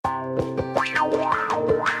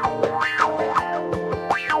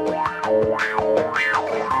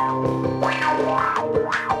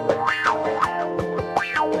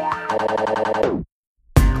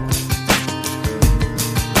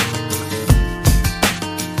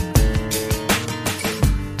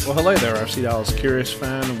Well, hello there, FC Dallas Curious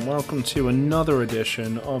fan, and welcome to another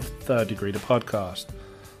edition of Third Degree, the podcast.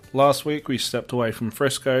 Last week, we stepped away from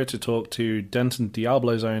Frisco to talk to Denton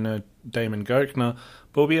Diablos owner Damon Gochner,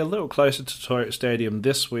 but we'll be a little closer to Toyota Stadium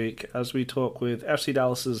this week as we talk with FC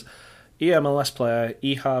Dallas's EMLS player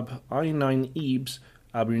Ehab I9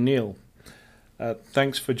 Abu Nil.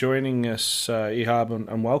 Thanks for joining us, Ehab,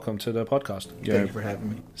 and welcome to the podcast. Thank you for having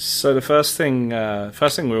me. So the first thing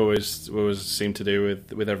we always seem to do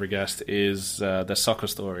with every guest is their soccer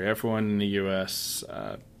story. Everyone in the US,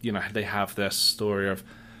 they have their story of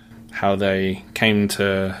how they came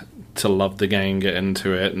to love the game, get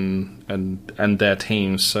into it, and their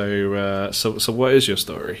team. So what is your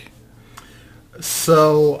story?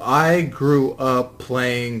 So I grew up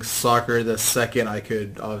playing soccer the second I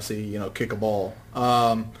could obviously, kick a ball.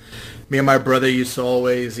 Me and my brother used to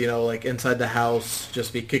always, inside the house,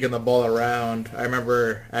 just be kicking the ball around. I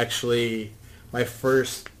remember actually my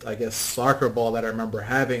first, soccer ball that I remember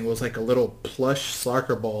having was like a little plush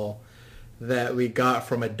soccer ball that we got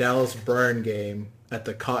from a Dallas Burn game at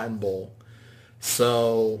the Cotton Bowl.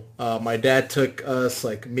 So my dad took us,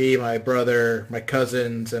 like me, my brother, my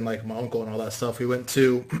cousins, and like my uncle and all that stuff. We went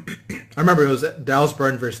to, I remember it was Dallas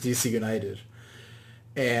Burn versus DC United.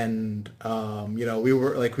 And, we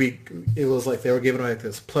were like, it was like they were giving like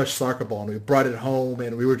this plush soccer ball, and we brought it home,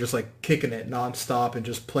 and we were just like kicking it nonstop and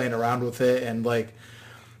just playing around with it. And like,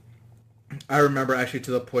 I remember actually to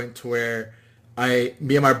the point to where I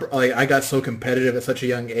got so competitive at such a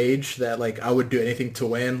young age that like I would do anything to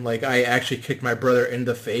win. Like I actually kicked my brother in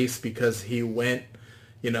the face because he went,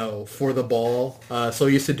 for the ball. So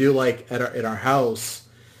we used to do like in our house,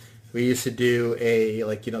 we used to do a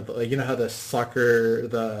how the soccer,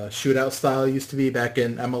 the shootout style used to be back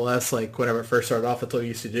in MLS. Like whenever it first started off, that's what we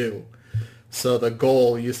used to do. So the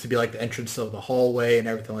goal used to be like the entrance of the hallway and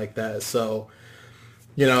everything like that. So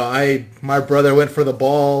my brother went for the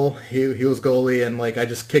ball. He was goalie, and like I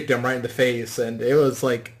just kicked him right in the face, and it was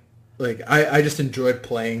like I just enjoyed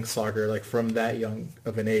playing soccer like from that young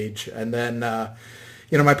of an age. And then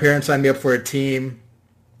my parents signed me up for a team,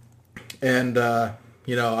 and I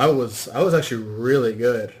was actually really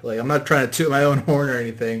good. Like I'm not trying to toot my own horn or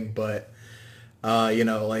anything, but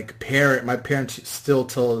my parents still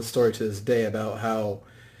tell the story to this day about how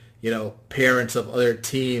parents of other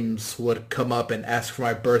teams would come up and ask for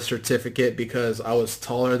my birth certificate because I was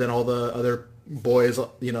taller than all the other boys,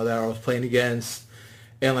 that I was playing against.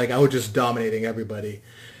 And, like, I was just dominating everybody.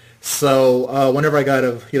 So whenever I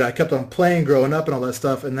I kept on playing growing up and all that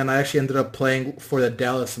stuff. And then I actually ended up playing for the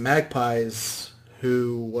Dallas Magpies,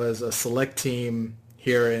 who was a select team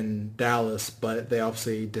here in Dallas, but they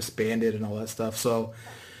obviously disbanded and all that stuff. So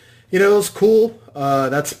it was cool.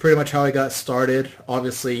 That's pretty much how I got started.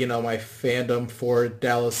 Obviously, my fandom for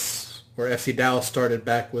Dallas or FC Dallas started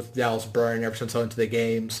back with Dallas Burn ever since I went to the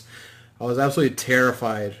games. I was absolutely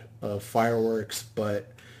terrified of fireworks,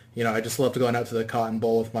 but, I just loved going out to the Cotton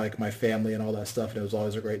Bowl with my family and all that stuff, and it was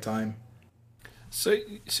always a great time. So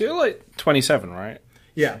you're like 27, right?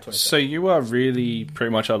 Yeah, I'm 27. So you are really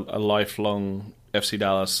pretty much a lifelong FC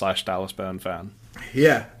Dallas / Dallas Burn fan.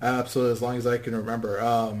 Yeah, absolutely, as long as I can remember.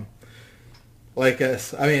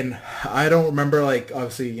 I don't remember,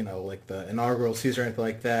 obviously, the inaugural season or anything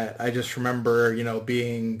like that. I just remember,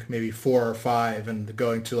 being maybe 4 or 5 and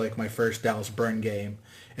going to, my first Dallas Burn game,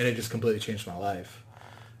 and it just completely changed my life.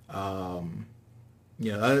 So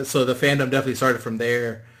the fandom definitely started from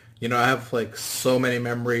there. I have, so many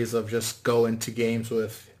memories of just going to games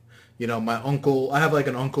with, my uncle. I have,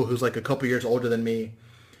 an uncle who's, a couple years older than me,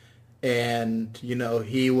 and,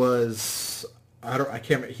 he was... I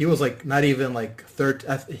can't remember. He was not even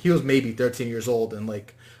 13. He was maybe 13 years old, and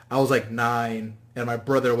I was 9, and my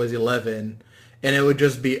brother was 11, and it would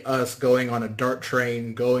just be us going on a dart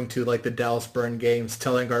train, going to the Dallas Burn games,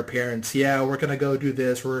 telling our parents, yeah, we're gonna go do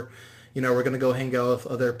this. We're gonna go hang out with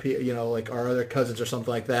other our other cousins or something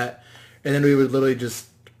like that, and then we would literally just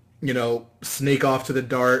sneak off to the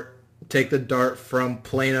dart, take the dart from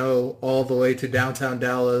Plano all the way to downtown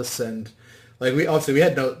Dallas, and we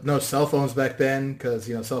had no cell phones back then because,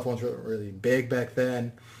 cell phones weren't really big back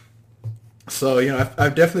then. So,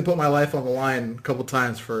 I've definitely put my life on the line a couple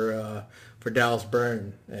times for Dallas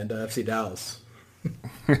Burn and FC Dallas.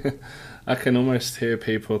 I can almost hear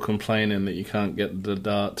people complaining that you can't get the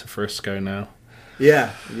dart to Frisco now.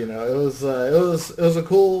 Yeah, it was a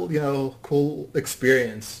cool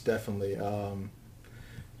experience, definitely.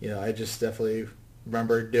 I just definitely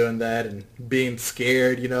remember doing that and being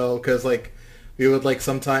scared, because we would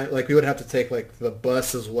sometimes we would have to take the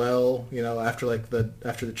bus as well, after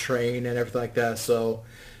after the train and everything like that. So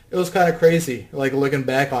it was kind of crazy. Like looking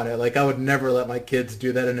back on it, like I would never let my kids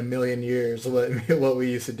do that in a million years. What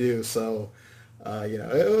we used to do. So,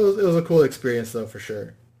 it was a cool experience though for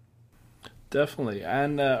sure. Definitely,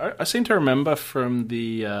 and I seem to remember from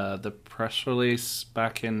the press release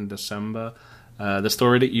back in December, the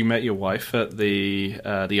story that you met your wife at the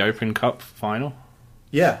Open Cup final.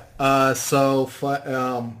 Yeah.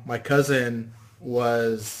 My cousin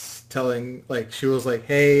was telling, like, she was like,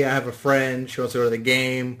 "Hey, I have a friend. She wants to go to the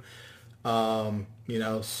game." And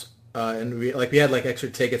we had like extra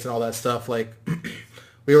tickets and all that stuff. Like,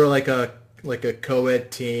 we were like a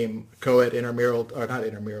co-ed team, co-ed intramural, or not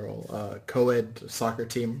intramural, co-ed soccer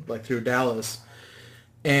team, like through Dallas.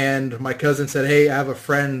 And my cousin said, "Hey, I have a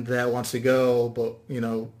friend that wants to go, but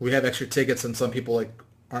we have extra tickets, and some people like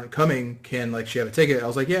aren't coming. Can like she have a ticket?" I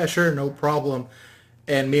was like, "Yeah, sure, no problem."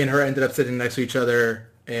 And me and her ended up sitting next to each other,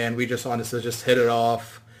 and we just honestly just hit it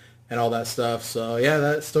off and all that stuff. So yeah,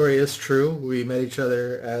 that story is true. We met each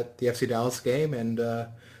other at the FC Dallas game, and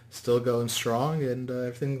still going strong, and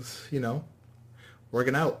everything's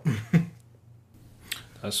working out.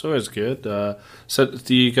 That's always good. So,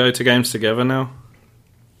 do you go to games together now?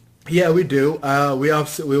 Yeah, we do.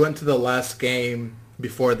 We went to the last game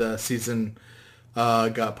before the season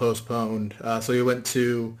got postponed. So we went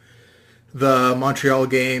to the Montreal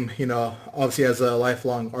game. Obviously as a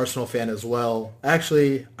lifelong Arsenal fan as well.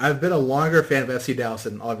 Actually, I've been a longer fan of FC Dallas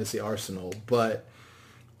than obviously Arsenal, but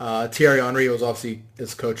Thierry Henry was obviously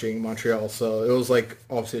is coaching Montreal, so it was like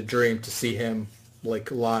obviously a dream to see him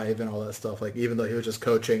like live and all that stuff. Like even though he was just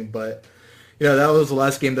coaching, but that was the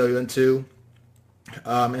last game that we went to.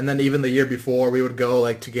 And then even the year before, we would go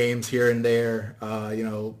like to games here and there.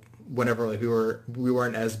 Whenever like we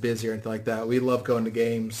weren't as busy or anything like that. We love going to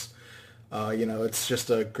games. It's just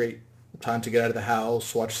a great time to get out of the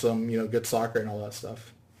house, watch some good soccer and all that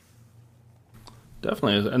stuff.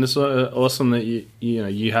 Definitely, and it's awesome that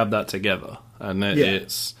you have that together, and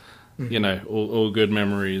it's all good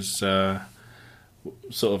memories, sort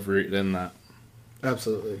of rooted in that.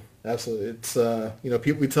 Absolutely. It's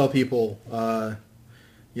we tell people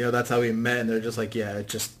that's how we met, and they're just like, yeah,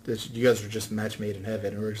 you guys are just match made in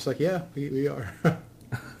heaven, and we're just like, yeah, we are.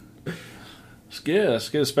 It's good,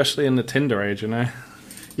 especially in the Tinder age,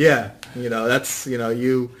 Yeah, that's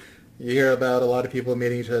you hear about a lot of people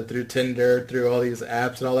meeting each other through Tinder, through all these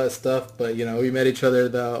apps and all that stuff, but we met each other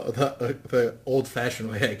the old-fashioned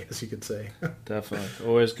way, I guess you could say. Definitely,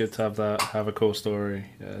 always good to have a cool story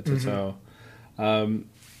to tell. And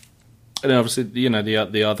obviously,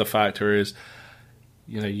 the other factor is,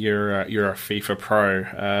 you're a FIFA pro.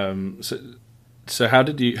 So how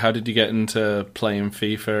did you get into playing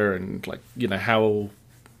FIFA, and like how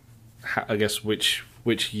I guess which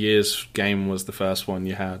year's game was the first one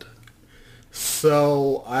you had?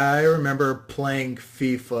 So I remember playing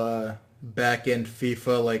FIFA back in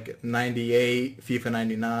FIFA like 98, FIFA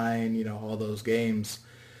 99, all those games.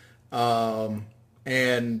 And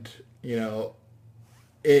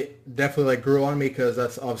it definitely like grew on me because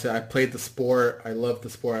that's obviously I played the sport. I loved the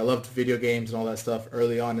sport. I loved video games and all that stuff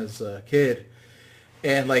early on as a kid.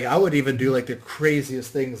 And like I would even do like the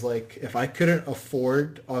craziest things. Like if I couldn't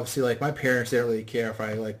afford, obviously like my parents didn't really care if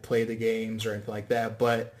I like played the games or anything like that.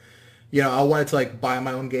 But I wanted to like buy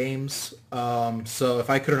my own games. So if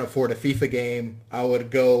I couldn't afford a FIFA game, I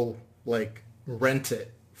would go like rent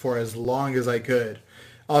it for as long as I could.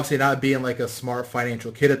 Obviously not being like a smart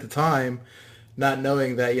financial kid at the time, not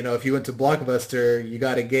knowing that, if you went to Blockbuster, you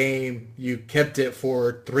got a game, you kept it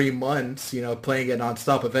for 3 months, playing it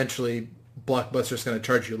nonstop. Eventually, Blockbuster's going to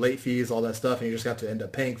charge you late fees, all that stuff, and you just got to end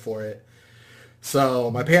up paying for it. So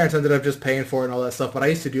my parents ended up just paying for it and all that stuff, but I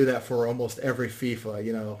used to do that for almost every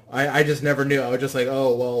FIFA, I just never knew. I was just like,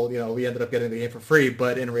 oh, well, we ended up getting the game for free,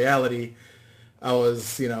 but in reality, I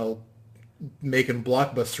was, making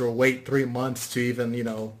Blockbuster wait 3 months to even,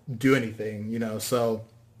 do anything, so,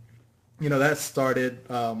 that started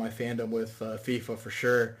my fandom with FIFA for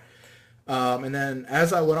sure. And then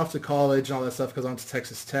as I went off to college and all that stuff, because I went to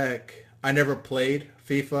Texas Tech, I never played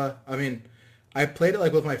FIFA. I mean, I played it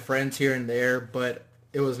like with my friends here and there, but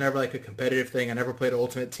it was never like a competitive thing. I never played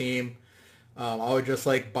Ultimate Team. I would just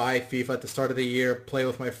like buy FIFA at the start of the year, play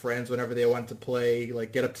with my friends whenever they wanted to play,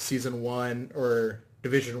 like get up to Season 1 or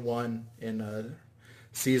Division 1 in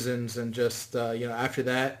seasons, and just, after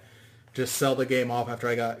that, just sell the game off after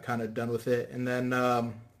I got kind of done with it. And then,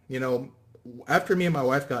 after me and my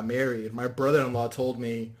wife got married, my brother-in-law told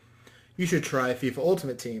me, you should try FIFA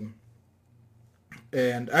Ultimate Team.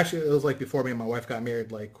 And actually, it was like before me and my wife got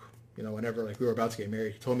married, like, whenever like we were about to get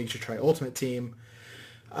married, he told me you should try Ultimate Team.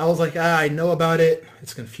 I was like, I know about it.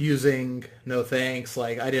 It's confusing. No thanks.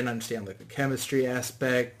 Like, I didn't understand like the chemistry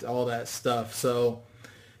aspect, all that stuff. So,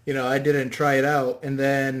 I didn't try it out. And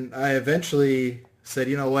then I eventually said,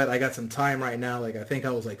 you know what? I got some time right now. Like, I think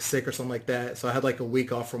I was like sick or something like that. So I had like a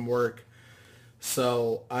week off from work.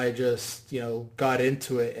 So I just, got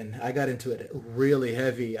into it, and I got into it really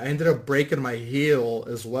heavy. I ended up breaking my heel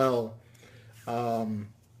as well.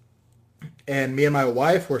 And me and my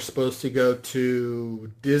wife were supposed to go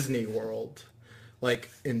to Disney World like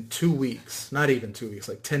in 2 weeks, not even 2 weeks,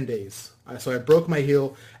 like 10 days. So I broke my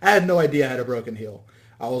heel. I had no idea I had a broken heel.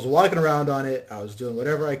 I was walking around on it. I was doing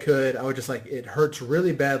whatever I could. I was just like, it hurts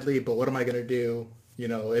really badly, but what am I going to do?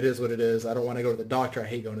 It is what it is. I don't want to go to the doctor. I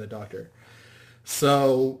hate going to the doctor.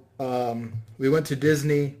 So we went to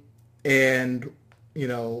Disney, and,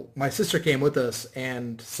 my sister came with us,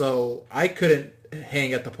 and so I couldn't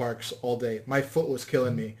hang at the parks all day. My foot was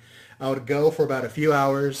killing me. I would go for about a few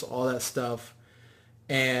hours, all that stuff,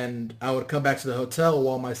 and I would come back to the hotel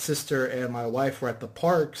while my sister and my wife were at the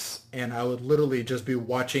parks, and I would literally just be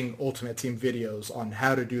watching Ultimate Team videos on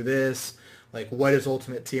how to do this, like what is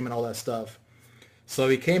Ultimate Team and all that stuff. So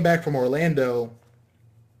we came back from Orlando,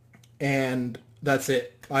 and that's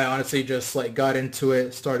it. I honestly just like got into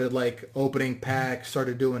it, started like opening packs,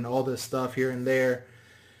 started doing all this stuff here and there.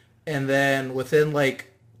 And then within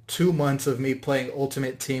like 2 months of me playing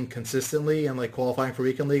Ultimate Team consistently and like qualifying for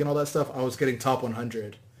Weekend League and all that stuff, I was getting top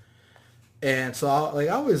 100. And so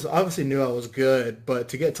I was obviously knew I was good, but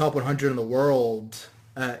to get top 100 in the world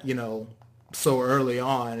at, so early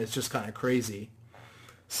on, it's just kind of crazy.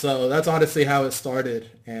 So that's honestly how it started.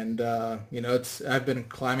 And, I've been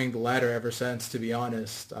climbing the ladder ever since, to be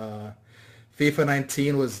honest. FIFA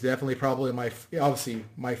 19 was definitely probably obviously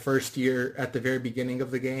my first year at the very beginning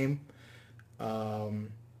of the game.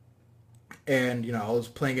 And, I was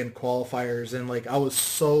playing in qualifiers, and like I was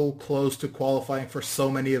so close to qualifying for so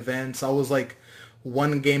many events. I was like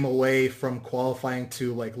one game away from qualifying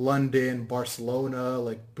to like London, Barcelona,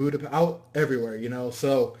 like Budapest, out everywhere,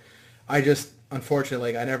 So I just,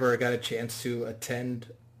 unfortunately, like I never got a chance to attend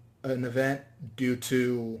an event due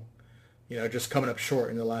to, just coming up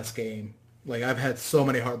short in the last game. Like I've had so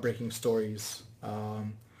many heartbreaking stories. So,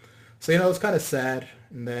 it's kind of sad.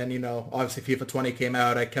 And then, obviously FIFA 20 came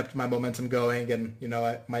out. I kept my momentum going, and,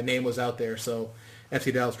 my name was out there. So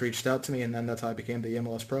FC Dallas reached out to me, and then that's how I became the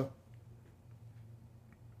MLS Pro.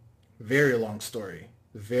 Very long story.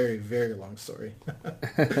 Very, very long story.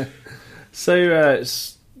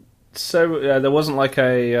 So there wasn't like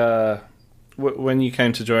when you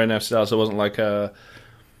came to join FC Dallas, there wasn't like a...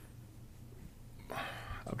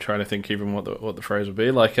 I'm trying to think even what the phrase would be.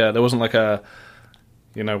 Like there wasn't like a...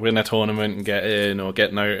 win a tournament and get in or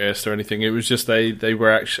get noticed or anything. It was just they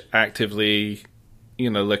were actively,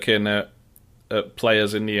 looking at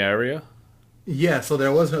players in the area. Yeah, so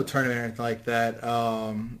there was no tournament or anything like that.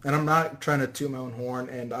 And I'm not trying to toot my own horn,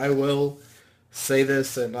 and I will say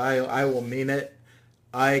this, and I will mean it.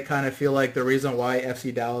 I kind of feel like the reason why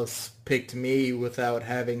FC Dallas picked me without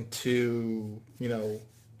having to,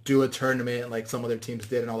 do a tournament like some other teams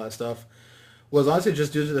did and all that stuff was honestly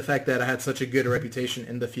just due to the fact that I had such a good reputation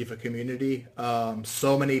in the FIFA community.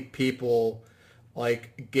 So many people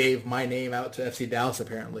like gave my name out to FC Dallas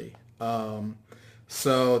apparently.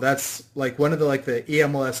 So that's like one of the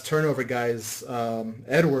EMLS turnover guys,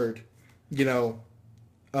 Edward,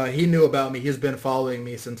 he knew about me. He's been following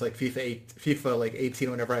me since like FIFA like 18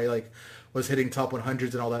 whenever I like was hitting top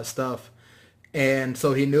 100s and all that stuff. And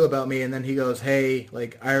so he knew about me, and then he goes, "Hey,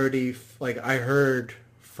 like I heard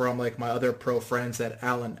from like my other pro friends that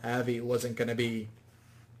Alan Avi wasn't going to be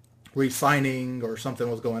re-signing or something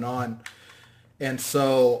was going on." And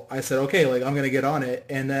so I said, "Okay, like I'm going to get on it."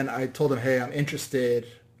 And then I told him, "Hey, I'm interested."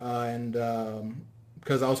 And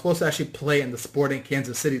because I was supposed to actually play in the Sporting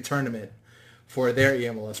Kansas City tournament for their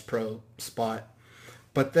EMLS Pro spot.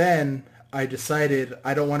 But then I decided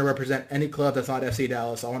I don't want to represent any club that's not FC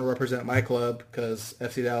Dallas. I want to represent my club because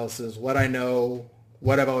FC Dallas is what I know,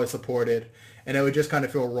 what I've always supported, and it would just kind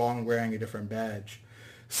of feel wrong wearing a different badge.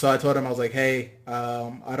 So I told him, I was like, hey,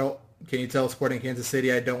 can you tell Sporting Kansas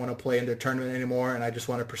City I don't want to play in their tournament anymore, and I just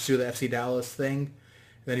want to pursue the FC Dallas thing?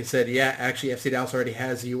 And then he said, yeah, actually FC Dallas already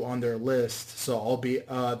has you on their list, so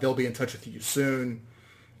they'll be in touch with you soon.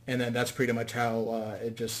 And then that's pretty much how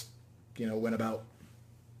it just, went about.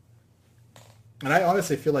 And I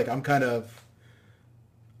honestly feel like I'm kind of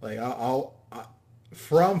like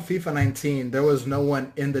from FIFA 19, there was no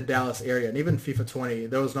one in the Dallas area, and even FIFA 20,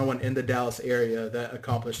 there was no one in the Dallas area that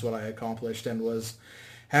accomplished what I accomplished and was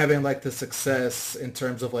having like the success in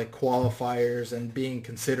terms of like qualifiers and being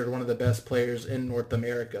considered one of the best players in North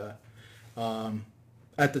America.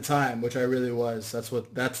 at the time, which I really was.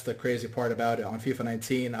 That's the crazy part about it. On FIFA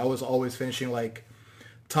 19, I was always finishing like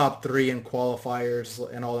top three in qualifiers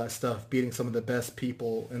and all that stuff, beating some of the best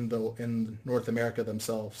people in North America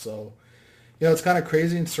themselves. So, it's kind of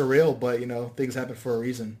crazy and surreal, but things happen for a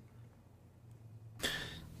reason.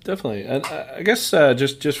 Definitely, and I guess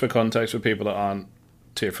just for context for people that aren't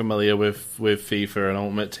too familiar with FIFA and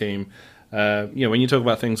Ultimate Team, when you talk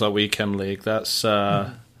about things like Weekend League, that's you're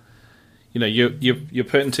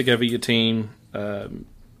putting together your team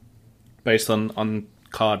based on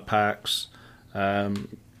card packs,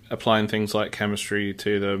 applying things like chemistry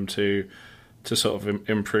to them to sort of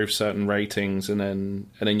improve certain ratings, and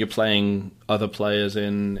then you're playing other players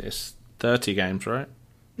in it's 30 games, right?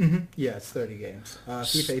 Mm-hmm. Yeah, it's 30 games.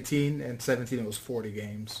 FIFA 18 and 17 it was 40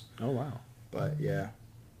 games. Oh wow! But yeah,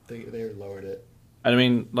 they lowered it. And I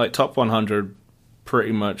mean, like top 100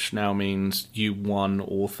 pretty much now means you won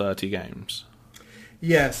all 30 games.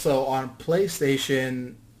 Yeah, so on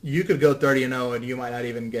PlayStation, you could go 30-0 and you might not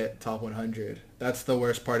even get top 100. That's the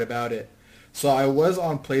worst part about it. So I was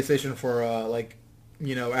on PlayStation for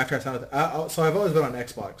after I signed with, so I've always been on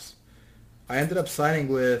Xbox. I ended up signing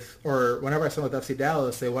with, or whenever I signed with FC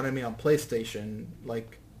Dallas, they wanted me on PlayStation.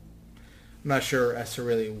 Like, I'm not sure as to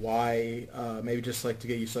really why. Maybe just like to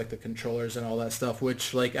get used to like the controllers and all that stuff.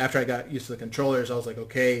 Which like after I got used to the controllers, I was like,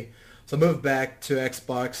 okay. So I moved back to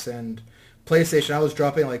Xbox and PlayStation. I was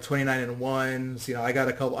dropping like 29 and ones. I got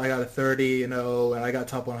a 30, and I got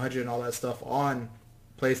top 100 and all that stuff on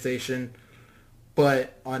PlayStation.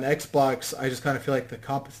 But on Xbox, I just kind of feel like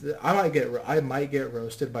I might get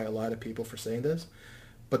roasted by a lot of people for saying this,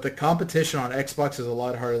 but the competition on Xbox is a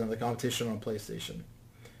lot harder than the competition on PlayStation,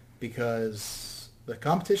 because the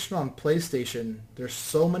competition on PlayStation, there's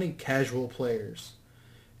so many casual players.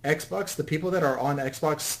 Xbox, the people that are on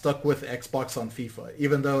Xbox stuck with Xbox on FIFA,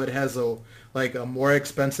 even though it has a more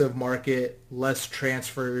expensive market, less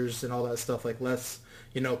transfers and all that stuff, like less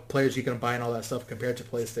players you can buy and all that stuff compared to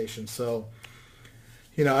PlayStation. So.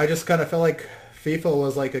 I just kind of felt like FIFA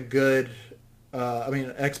was like a good,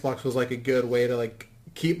 Xbox was like a good way to like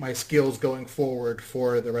keep my skills going forward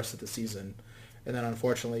for the rest of the season. And then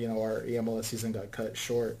unfortunately, our EMLS season got cut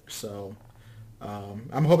short. So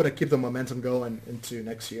I'm hoping to keep the momentum going into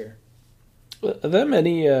next year. Are there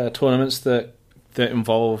many tournaments that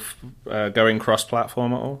involve going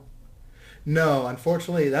cross-platform at all? No,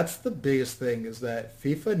 unfortunately, that's the biggest thing, is that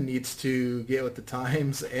FIFA needs to get with the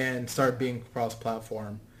times and start being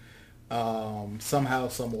cross-platform somehow,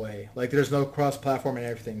 some way. Like, there's no cross-platform and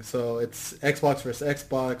everything. So it's Xbox versus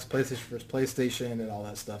Xbox, PlayStation versus PlayStation, and all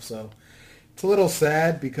that stuff. So it's a little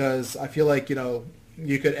sad because I feel like,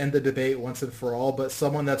 you could end the debate once and for all, but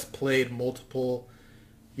someone that's played multiple...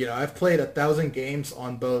 I've played 1,000 games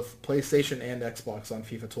on both PlayStation and Xbox on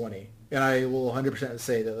FIFA 20. And I will 100%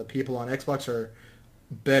 say that the people on Xbox are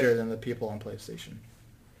better than the people on PlayStation.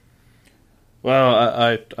 Well,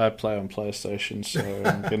 I play on PlayStation, so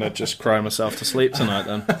I'm going to just cry myself to sleep tonight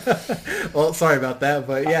then. Well, sorry about that,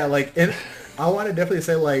 but yeah, I want to definitely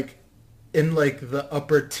say, in, the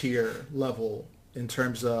upper tier level in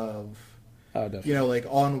terms of,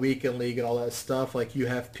 on Weekend League and all that stuff, you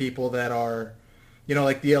have people that are...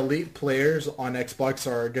 the elite players on Xbox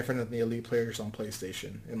are different than the elite players on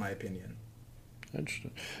PlayStation, in my opinion.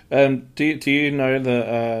 Interesting. Do you know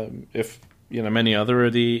that if many other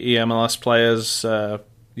of the EMLS players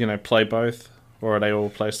play both, or are they all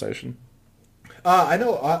PlayStation? I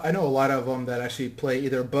know a lot of them that actually play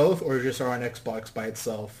either both or just are on Xbox by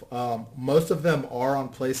itself. Most of them are on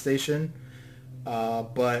PlayStation,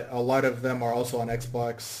 but a lot of them are also on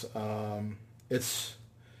Xbox.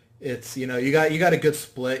 It's you got a good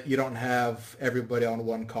split. You don't have everybody on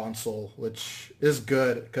one console, which is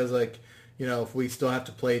good because if we still have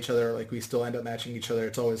to play each other, we still end up matching each other.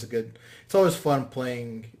 It's always fun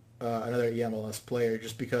playing another EMLS player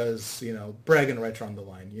just because bragging rights are on the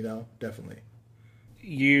line. Definitely.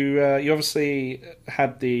 You obviously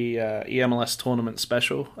had the EMLS tournament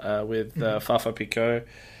special with Fafa Picault.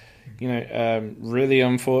 Really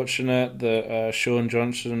unfortunate that Sean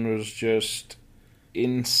Johnson was just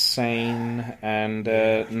insane and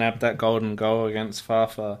nabbed that golden goal against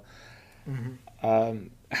Fafa. Mm-hmm.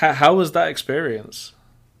 How was that experience?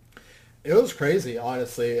 It was crazy,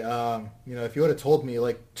 honestly. If you would have told me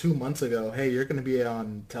 2 months ago, hey, you're going to be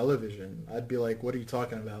on television, I'd be like, what are you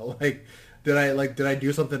talking about? Did I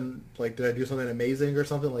do something amazing or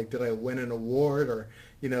something? Did I win an award or,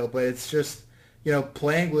 but it's just,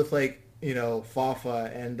 playing with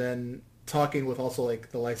Fafa and then talking with also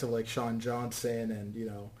the likes of Sean Johnson and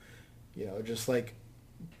just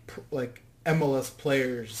MLS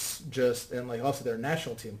players just, and like also they're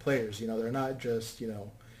national team players, they're not just,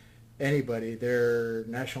 anybody. They're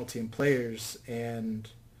national team players, and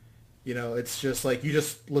it's just like you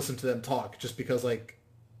just listen to them talk just because like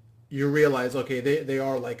you realize, okay, they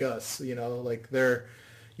are like us, like they're,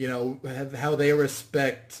 how they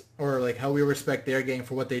respect, or like how we respect their game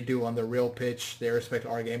for what they do on the real pitch. They respect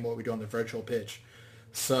our game, what we do on the virtual pitch.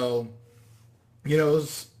 So, it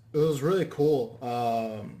was really cool.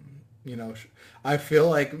 I feel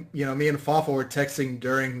like, me and Fafa were texting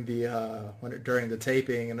during during the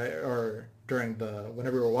taping or during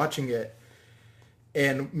whenever we were watching it.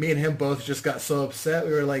 And me and him both just got so upset.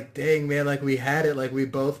 We were like, dang, man, like we had it. Like we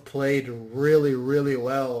both played really, really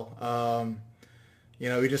well.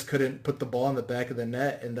 We just couldn't put the ball in the back of the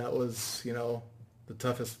net. And that was, the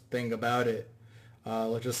toughest thing about it.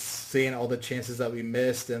 Like just seeing all the chances that we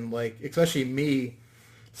missed. And like, especially me,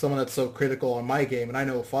 someone that's so critical on my game. And I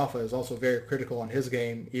know Fafa is also very critical on his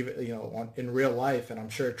game, even, in real life. And I'm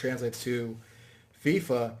sure it translates to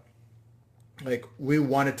FIFA. Like, we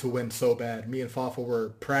wanted to win so bad. Me and Fafa were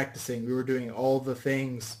practicing. We were doing all the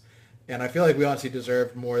things. And I feel like we honestly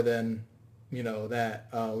deserved more than, that.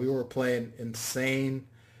 We were playing insane.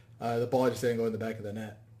 The ball just didn't go in the back of the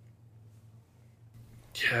net.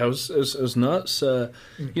 Yeah, it was nuts.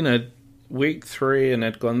 Week 3, and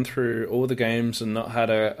had gone through all the games and not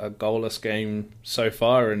had a goalless game so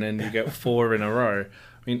far, and then you get 4 in a row.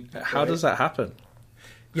 I mean, how does that happen?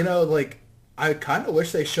 Like, I kind of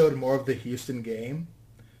wish they showed more of the Houston game,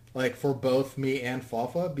 like for both me and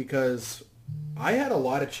Fafa, because I had a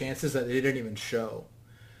lot of chances that they didn't even show.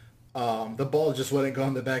 The ball just wouldn't go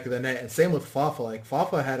in the back of the net, and same with Fafa. Like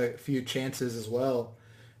Fafa had a few chances as well,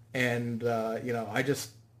 and I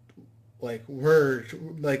just I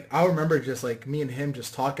remember just like me and him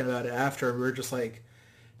just talking about it after, and we were just like,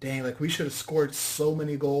 dang, like we should have scored so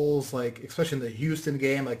many goals, like especially in the Houston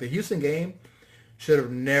game. Like the Houston game should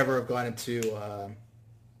have never have gone into,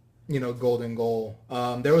 golden goal.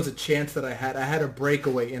 There was a chance that I had a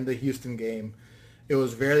breakaway in the Houston game. It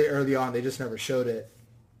was very early on. They just never showed it.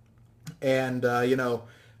 And,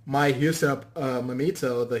 my Houston,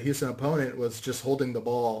 Mamito, the Houston opponent, was just holding the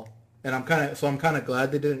ball. And I'm kind of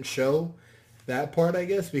glad they didn't show that part, I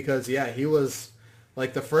guess, because, yeah, he was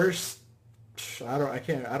like the first, I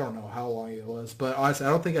don't know how long it was, but honestly, I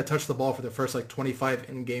don't think I touched the ball for the first like 25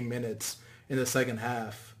 in-game minutes in the second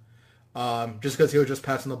half, just because he was just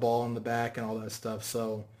passing the ball in the back and all that stuff.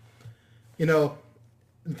 So,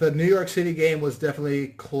 the New York City game was definitely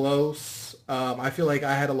close. I feel like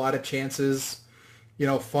I had a lot of chances.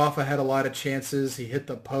 Fafa had a lot of chances. He hit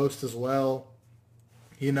the post as well.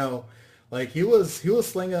 Like he was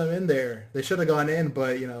slinging them in there. They should have gone in,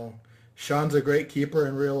 but Sean's a great keeper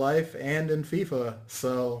in real life and in FIFA.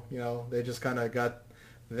 So they just kind of got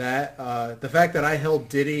that. The fact that I held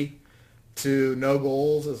Diddy to no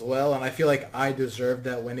goals as well, and I feel like I deserved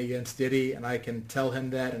that win against Diddy, and I can tell him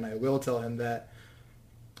that, and I will tell him that.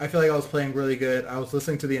 I feel like I was playing really good. I was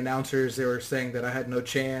listening to the announcers. They were saying that I had no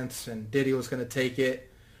chance, and Diddy was going to take it.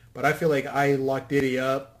 But I feel like I locked Diddy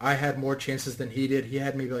up. I had more chances than he did. He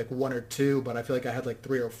had maybe like 1 or 2, but I feel like I had like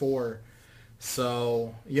 3 or 4.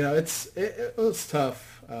 So, it was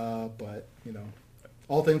tough, but,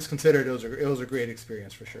 all things considered, it was a great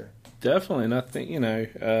experience for sure. Definitely, and I think,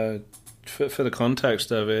 for the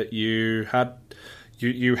context of it, you had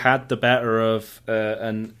the better of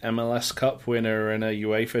an MLS Cup winner and a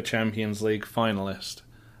UEFA Champions League finalist.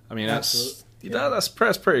 I mean, that's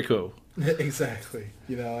pretty cool. Exactly.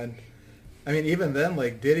 And I mean, even then,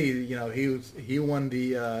 like Diddy, he won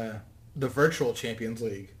the virtual Champions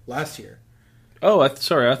League last year. Oh,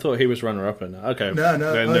 sorry, I thought he was runner-up in that. Okay.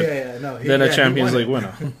 No. Then a Champions League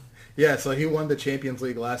winner. Yeah, so he won the Champions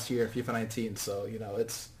League last year, FIFA 19. So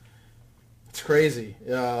it's crazy.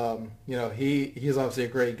 He's obviously a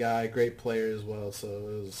great guy, great player as well. So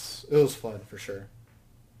it was fun for sure.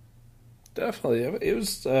 Definitely, it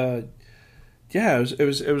was.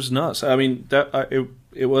 It was nuts. I mean,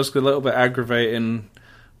 it was a little bit aggravating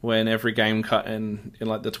when every game cut in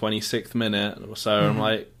like the 26th minute or so. Mm-hmm. I'm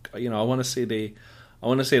like, I want to see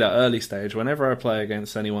that early stage whenever I play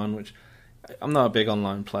against anyone, which I'm not a big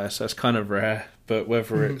online player, so it's kind of rare. But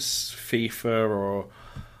whether it's FIFA or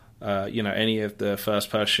any of the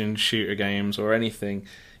first-person shooter games or anything,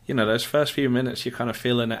 those first few minutes you're kind of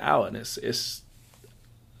feeling it out, and it's.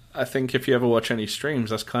 I think if you ever watch any streams,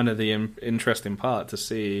 that's kind of the interesting part, to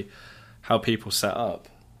see how people set up.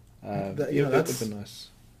 That's been nice.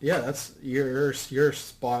 Yeah, that's you're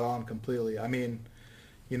spot on completely. I mean,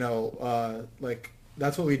 like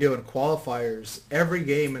that's what we do in qualifiers. Every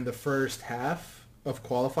game in the first half of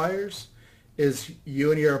qualifiers is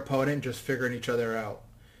you and your opponent just figuring each other out.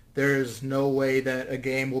 There's no way that a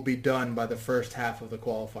game will be done by the first half of the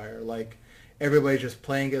qualifier. Like, everybody's just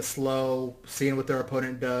playing it slow, seeing what their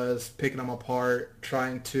opponent does, picking them apart,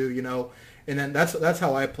 trying to, and then that's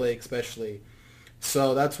how I play especially.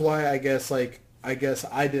 So that's why I guess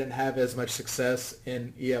I didn't have as much success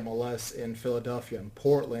in EMLS in Philadelphia and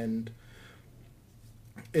Portland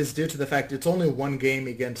is due to the fact it's only one game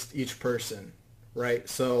against each person, right?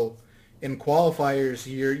 So in qualifiers,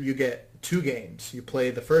 you get two games. You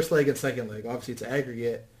play the first leg and second leg. Obviously, it's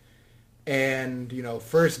aggregate. And,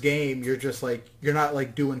 first game, you're not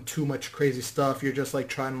like doing too much crazy stuff. You're just like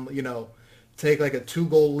trying, take like a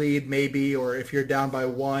 2-goal lead maybe, or if you're down by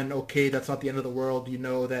one, okay, that's not the end of the world.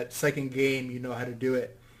 That second game, you know how to do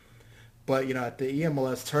it. But, at the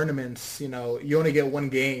EMLS tournaments, you only get one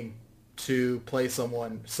game to play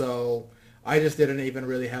someone. So I just didn't even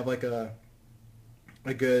really have like a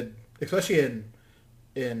good, especially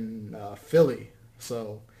in Philly.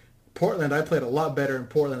 So Portland, I played a lot better in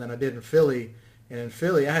Portland than I did in Philly. And in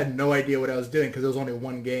Philly, I had no idea what I was doing because it was only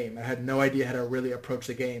one game. I had no idea how to really approach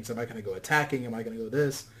the games. Am I going to go attacking? Am I going to go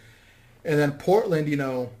this? And then Portland,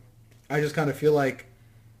 I just kind of feel like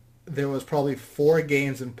there was probably 4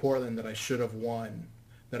 games in Portland that I should have won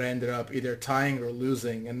that I ended up either tying or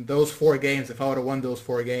losing. And those 4 games, if I would have won those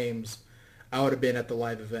 4 games, I would have been at the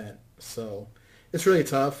live event. So it's really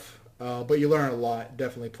tough, but you learn a lot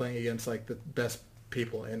definitely playing against like the best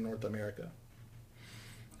people in North America.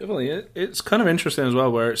 Definitely. It's kind of interesting as well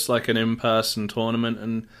where it's like an in-person tournament.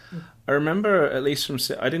 And I remember, at least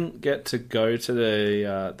I didn't get to go to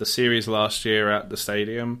the series last year at the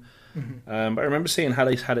stadium. But I remember seeing how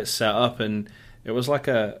they had it set up, and it was like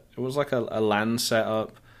a LAN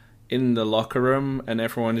setup in the locker room, and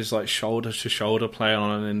everyone is like shoulder to shoulder playing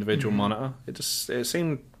on an individual monitor. It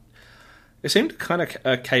seemed kind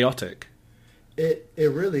of chaotic. It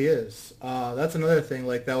really is. That's another thing.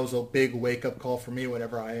 Like that was a big wake up call for me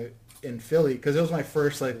whenever I in Philly, because it was my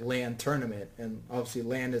first like LAN tournament, and obviously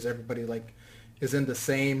LAN is everybody like is in the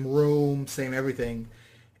same room, same everything,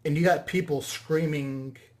 and you got people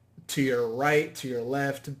screaming to your right, to your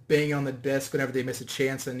left, banging on the desk whenever they miss a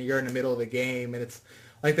chance, and you're in the middle of the game, and it's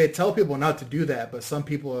like they tell people not to do that, but some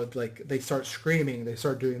people are like they start screaming, they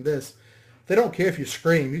start doing this. They don't care if you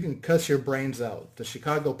scream. You can cuss your brains out. The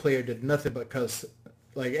Chicago player did nothing but cuss.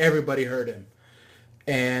 Like, everybody heard him.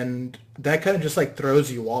 And that kind of just, like,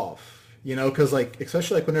 throws you off, because, like,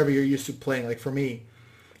 especially, like, whenever you're used to playing, like, for me,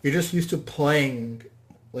 you're just used to playing,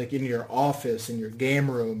 like, in your office, in your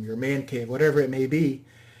game room, your man cave, whatever it may be,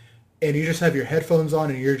 and you just have your headphones on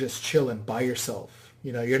and you're just chilling by yourself.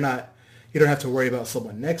 You don't have to worry about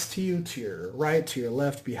someone next to you, to your right, to your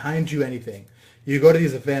left, behind you, anything. You go to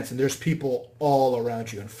these events and there's people all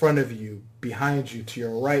around you, in front of you, behind you, to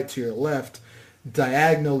your right, to your left,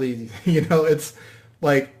 diagonally. It's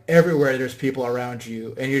like everywhere there's people around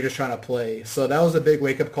you and you're just trying to play. So that was a big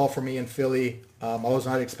wake-up call for me in Philly. I was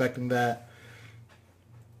not expecting that.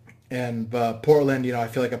 And Portland, I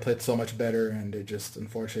feel like I played so much better, and it just,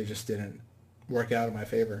 unfortunately, just didn't work out in my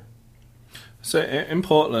favor. So in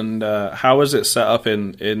Portland, how was it set up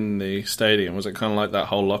in the stadium? Was it kind of like that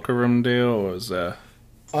whole locker room deal, or was there?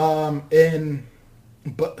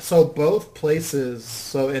 So both places,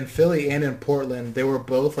 so in Philly and in Portland, they were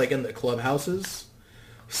both like in the clubhouses.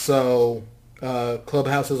 So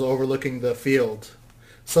clubhouses overlooking the field.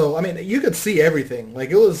 So I mean, you could see everything.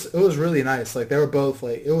 Like it was really nice. Like they were both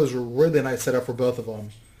like it was a really nice setup for both of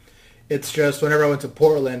them. It's just whenever I went to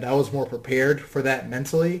Portland, I was more prepared for that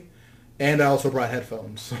mentally. And I also brought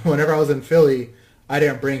headphones. Whenever I was in Philly, I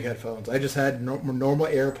didn't bring headphones. I just had normal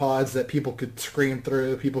AirPods that people could scream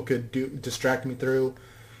through, people could distract me through,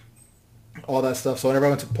 all that stuff. So whenever I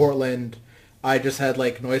went to Portland, I just had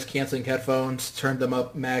like noise-canceling headphones, turned them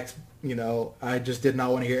up max. I just did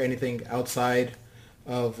not want to hear anything outside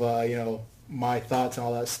of, my thoughts and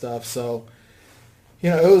all that stuff. So,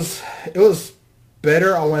 it was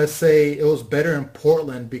better, I want to say it was better in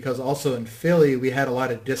Portland because also in Philly we had a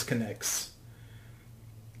lot of disconnects.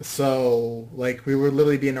 So, like, we were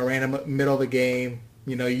literally being a random middle of the game.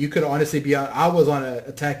 You could honestly be on, I was on an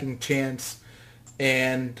attacking chance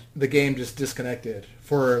and the game just disconnected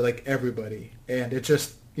for, like, everybody. And it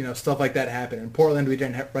just, stuff like that happened. In Portland, we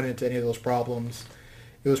didn't run into any of those problems.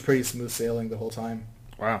 It was pretty smooth sailing the whole time.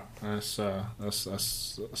 Wow, that's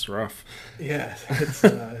rough. Yeah,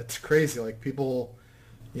 it's crazy. Like people,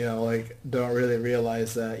 don't really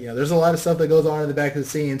realize that. There's a lot of stuff that goes on in the back of the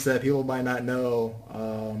scenes that people might not know.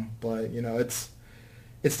 But it's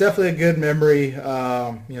definitely a good memory.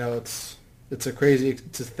 it's a crazy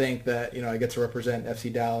to think that, I get to represent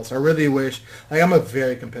FC Dallas. I really wish, like, I'm a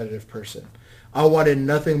very competitive person. I wanted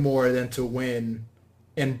nothing more than to win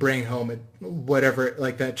and bring home whatever,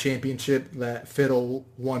 like that championship that Fiddle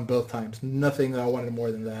won both times. Nothing that I wanted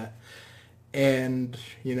more than that. And,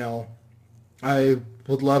 I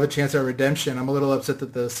would love a chance at redemption. I'm a little upset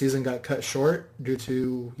that the season got cut short due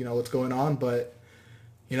to, what's going on, but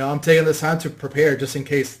I'm taking this time to prepare just in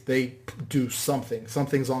case they do something.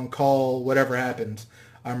 Something's on call, whatever happens,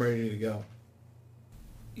 I'm ready to go.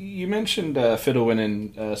 You mentioned Fiddle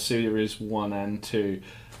winning Series 1 and 2.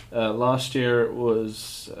 Last year it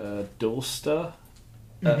was Dorster,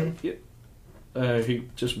 who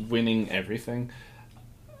just winning everything.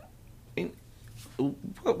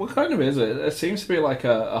 What kind of is it? It seems to be like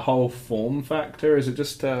a whole form factor. Is it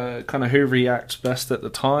just kind of who reacts best at the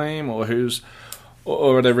time, or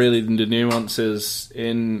or are there really the nuances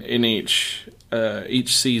in each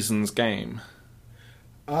season's game?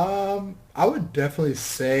 I would definitely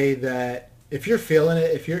say that if you're feeling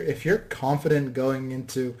it, if you're confident going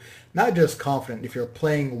into, not just confident, if you're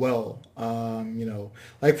playing well,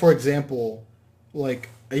 like for example, like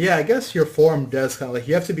yeah, I guess your form does kind of like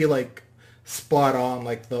you have to be like spot on,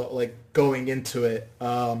 like going into it.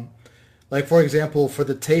 Like for example, for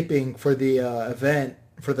the taping for the event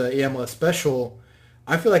for the EMLS special,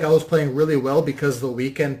 I feel like I was playing really well because the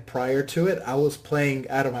weekend prior to it, I was playing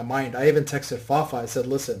out of my mind. I even texted Fafa. I said,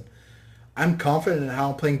 listen, I'm confident in how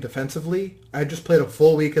I'm playing defensively. I just played a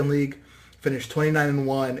full weekend league, finished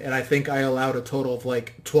 29-1, and I think I allowed a total of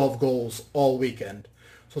like 12 goals all weekend.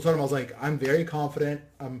 So I told him, I was like, I'm very confident.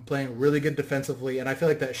 I'm playing really good defensively, and I feel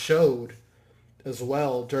like that showed as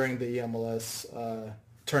well during the EMLS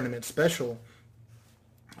tournament special.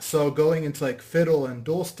 So going into like Fiddle and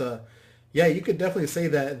Dolsta, yeah, you could definitely say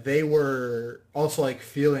that they were also like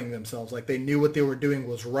feeling themselves. Like they knew what they were doing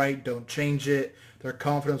was right. Don't change it. Their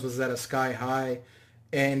confidence was at a sky high.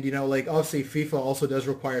 And, like obviously FIFA also does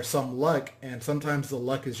require some luck. And sometimes the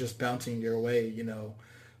luck is just bouncing your way,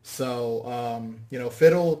 So,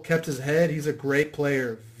 Fiddle kept his head. He's a great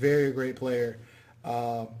player. Very great player.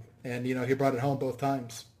 And, he brought it home both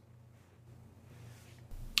times.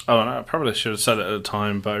 Oh, and I probably should have said it at the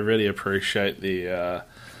time, but I really appreciate the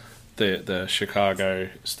Chicago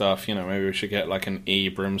stuff. Maybe we should get like an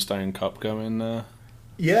Brimstone Cup going there.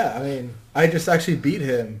 Yeah, I mean, I just actually beat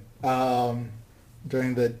him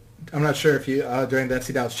during the. I'm not sure if you during the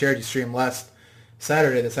FC Dallas charity stream last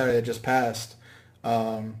Saturday, the Saturday that just passed.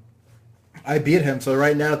 I beat him, so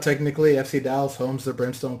right now technically FC Dallas homes the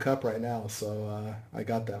Brimstone Cup right now. So I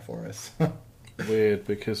got that for us. Weird,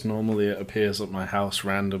 because normally it appears at my house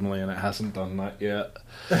randomly, and it hasn't done that yet.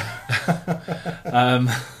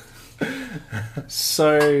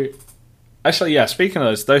 So, actually, yeah. Speaking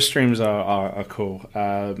of those streams are cool.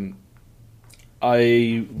 It'd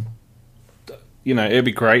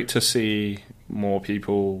be great to see more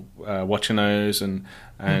people watching those and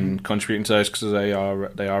contributing to those, because they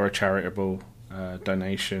are a charitable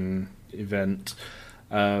donation event.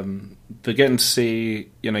 But getting to see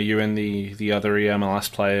you and the other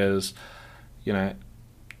EMLS players,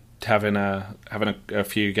 having a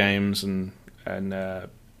few games and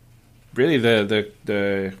really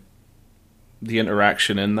the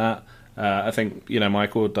interaction in that. I think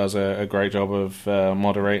Michael does a great job of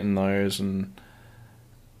moderating those, and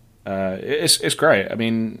it's great. I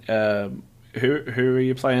mean, who are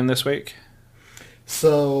you playing this week?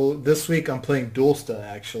 So this week I'm playing Dolsta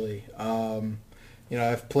actually.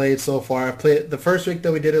 I've played so far. I've played the first week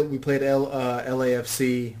that we did it. We played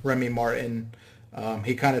LAFC, Remy Martin.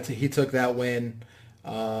 He took that win.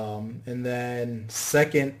 And then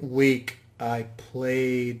second week I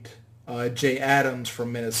played Jay Adams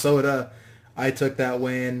from Minnesota. I took that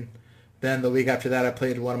win. Then the week after that I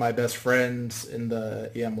played one of my best friends in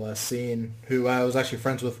the EMLS scene, who I was actually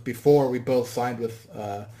friends with before we both signed with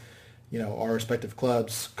our respective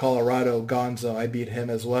clubs. Colorado, Gonzo, I beat him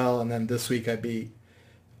as well. And then this week I beat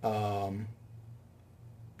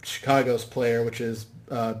Chicago's player, which is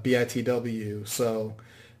BITW. So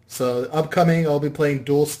upcoming, I'll be playing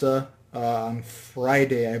Dolsta on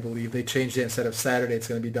Friday, I believe. They changed it. Instead of Saturday, it's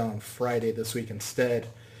going to be done on Friday this week instead.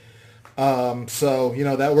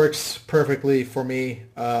 That works perfectly for me.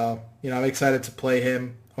 I'm excited to play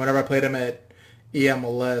him. Whenever I played him at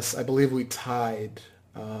EMLS, I believe we tied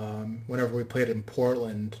whenever we played in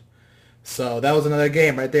Portland. So that was another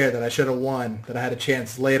game right there that I should have won, that I had a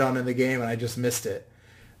chance late on in the game, and I just missed it.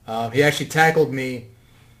 He actually tackled me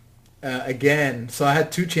again, so I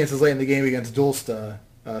had two chances late in the game against Dolsta,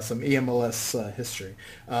 some EMLS history.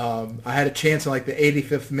 I had a chance in like the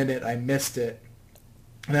 85th minute, I missed it.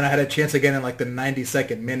 And then I had a chance again in like the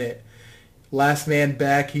 92nd minute. last man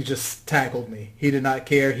back, he just tackled me. He did not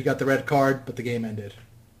care. He got the red card, but the game ended.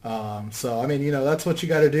 So, I mean, that's what you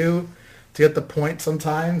got to do to get the point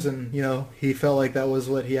sometimes. And, he felt like that was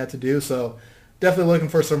what he had to do. So definitely looking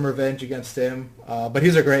for some revenge against him. But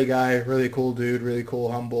he's a great guy, really cool dude, really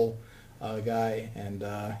cool, humble guy. And,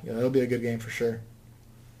 it'll be a good game for sure.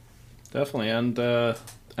 Definitely. And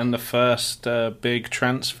the first big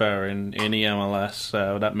transfer in MLS,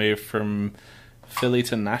 that move from Philly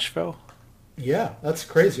to Nashville. Yeah, that's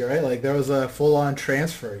crazy, right? Like there was a full-on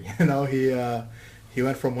transfer. He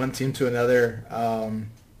went from one team to another.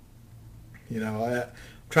 I'm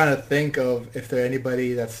trying to think of if there's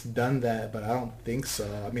anybody that's done that, but I don't think so.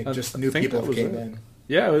 I mean, just new people came in.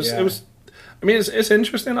 Yeah, it was. I mean, it's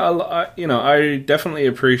interesting. I definitely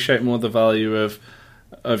appreciate more the value of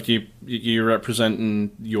you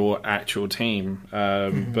representing your actual team.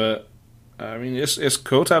 But I mean, it's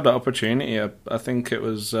cool to have that opportunity. I think it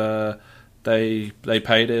was they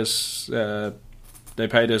paid his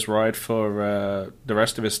ride for the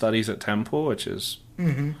rest of his studies at Temple, which is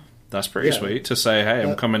that's pretty sweet to say. Hey,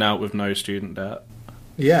 I'm coming out with no student debt.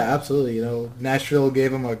 Yeah, absolutely. Nashville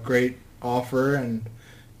gave him a great offer, and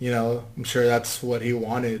I'm sure that's what he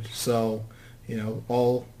wanted. So,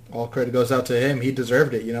 all credit goes out to him. He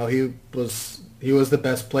deserved it. He was the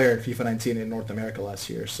best player in FIFA 19 in North America last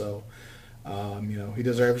year. So, he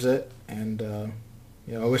deserves it. And,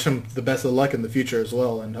 I wish him the best of luck in the future as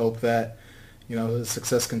well, and hope that, his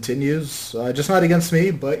success continues. Just not against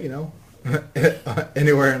me, but,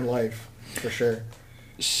 anywhere in life, for sure.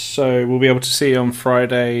 So we'll be able to see on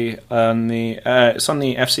Friday on it's on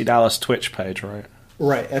the FC Dallas Twitch page, right?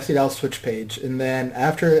 Right, FC Dallas Twitch page. And then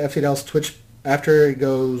after FC Dallas Twitch after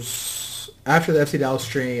the FC Dallas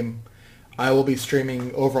stream, I will be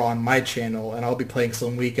streaming over on my channel, and I'll be playing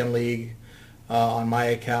some weekend league on my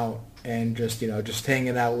account, and just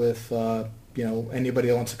hanging out with anybody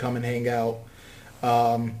that wants to come and hang out.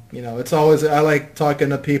 It's always, I like talking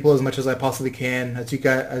to people as much as I possibly can. As you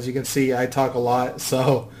can see, I talk a lot,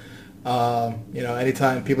 so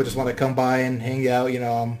anytime people just want to come by and hang out,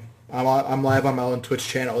 I'm live on my own Twitch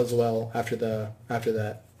channel as well after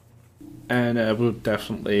that. And we'll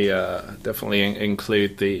definitely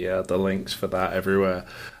include the links for that everywhere.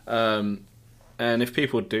 And if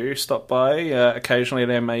people do stop by, occasionally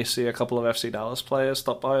they may see a couple of FC Dallas players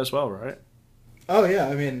stop by as well, right? Oh yeah,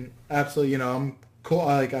 I mean, absolutely. I'm cool.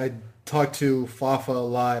 I talk to Fafa a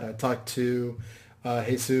lot. I talk to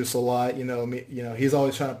Jesus a lot. He's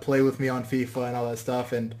always trying to play with me on FIFA and all that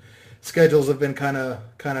stuff. And schedules have been kind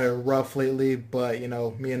of rough lately, but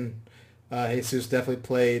me and Jesus definitely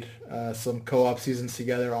played some co-op seasons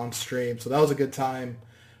together on stream, so that was a good time,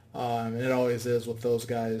 and it always is with those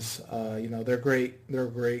guys. They're great. They're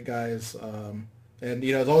great guys, and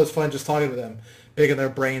it's always fun just talking to them, picking their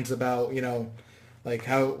brains about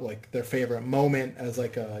their favorite moment as a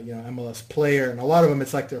MLS player, and a lot of them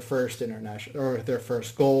it's like their first international or their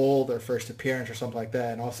first goal, their first appearance or something like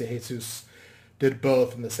that. And obviously Jesus did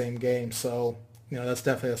both in the same game, so that's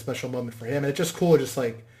definitely a special moment for him. And it's just cool, just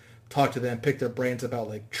talk to them, pick their brains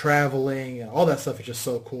about traveling and all that stuff is just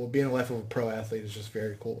so cool. Being the life of a pro athlete is just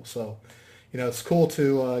very cool. So, it's cool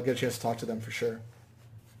to get a chance to talk to them for sure.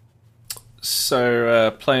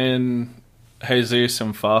 So playing Jesus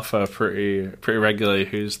and Fafa pretty regularly,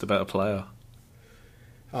 who's the better player?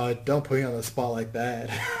 Don't put me on the spot like that.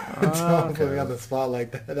 Don't put me on the spot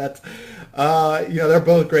like that. That's they're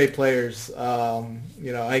both great players.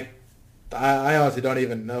 I honestly don't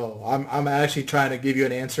even know. I'm actually trying to give you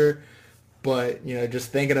an answer, but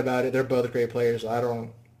just thinking about it, they're both great players. I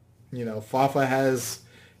don't, Fafa has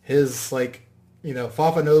his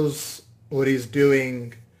Fafa knows what he's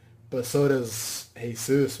doing, but so does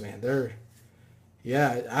Jesus. Man,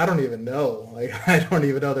 I don't even know. I don't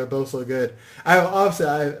even know. They're both so good. I've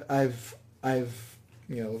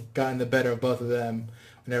gotten the better of both of them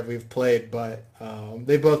whenever we've played, but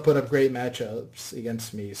they both put up great matchups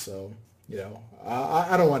against me. So.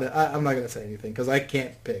 I don't want to. I'm not going to say anything because I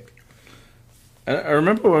can't pick. I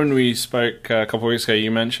remember when we spoke a couple of weeks ago.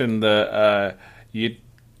 You mentioned that you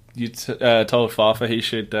told Fafa he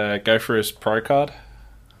should go for his pro card.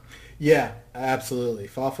 Yeah, absolutely.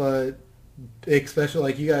 Fafa, especially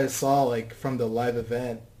like you guys saw, from the live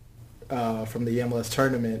event, from the MLS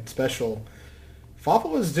tournament special. Fafa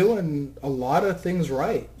was doing a lot of things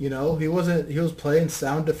right. He was playing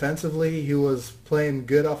sound defensively. He was playing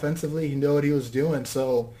good offensively. He knew what he was doing.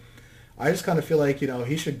 So I just kind of feel like,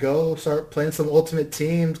 he should go start playing some Ultimate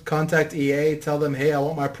Team, contact EA, tell them, hey, I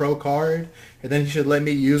want my pro card, and then he should let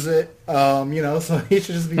me use it. So he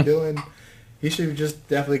should just be doing, he should just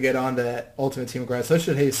definitely get on that Ultimate Team grind. So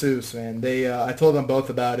should Jesus, man. I told them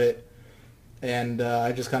both about it. And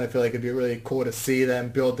I just kind of feel like it'd be really cool to see them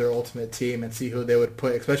build their ultimate team and see who they would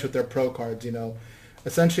put, especially with their pro cards.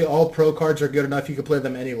 Essentially all pro cards are good enough. You can play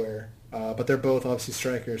them anywhere. But they're both obviously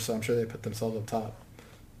strikers, so I'm sure they put themselves up top.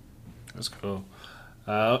 That's cool.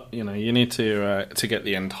 You need to get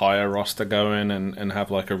the entire roster going and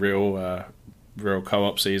have like a real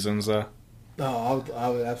co-op seasons there. Oh, I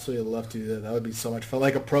would absolutely love to do that. That would be so much fun.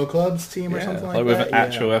 Like a pro clubs team or something like that. Like with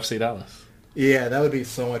actual FC Dallas. Yeah, that would be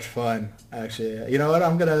so much fun, actually. You know what?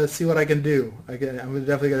 I'm going to see what I can do. I'm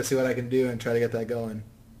definitely going to see what I can do and try to get that going.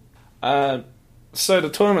 So the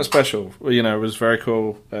tournament special, was very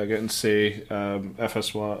cool. Getting to see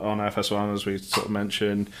FS1 on FS1, as we sort of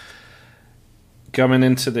mentioned. Coming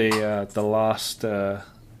into the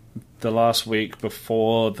last week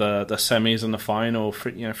before the semis and the final,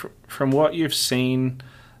 from what you've seen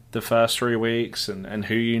the first 3 weeks and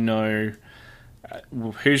who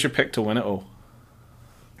who's your pick to win it all?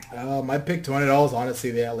 My pick to win it all is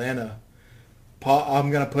honestly the Atlanta.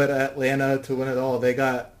 I'm going to put Atlanta to win it all. They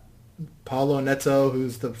got Paulo Neto,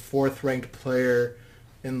 who's the 4th ranked player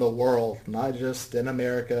in the world, not just in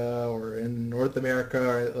America or in North America.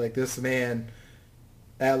 Or like this man,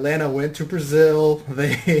 Atlanta went to Brazil.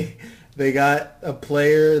 They got a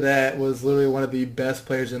player that was literally one of the best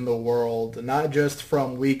players in the world, not just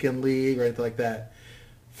from weekend league or anything like that.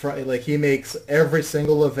 He makes every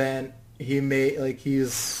single event.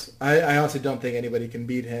 I honestly don't think anybody can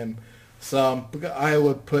beat him. So I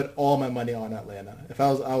would put all my money on Atlanta.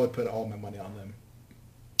 I would put all my money on them.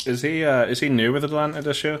 Is he new with Atlanta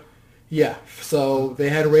this year? Yeah. So they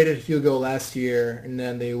had rated Hugo last year, and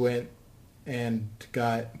then they went and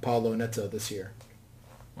got Paulo Neto this year.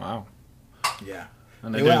 Wow. Yeah.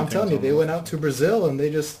 And I'm telling you, they went out to Brazil and they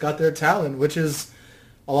just got their talent, which is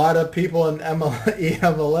a lot of people in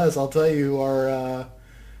MLS, I'll tell you, are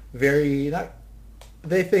very not.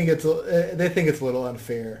 They think it's a little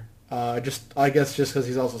unfair. I guess just because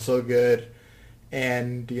he's also so good,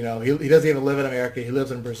 and he doesn't even live in America. He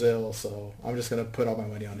lives in Brazil, so I'm just gonna put all my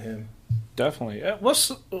money on him. Definitely.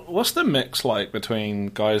 What's the mix like between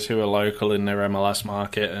guys who are local in their MLS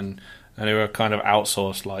market and who are kind of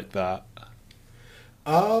outsourced like that?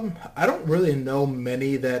 I don't really know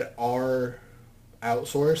many that are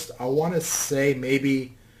outsourced. I want to say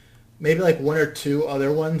maybe like 1 or 2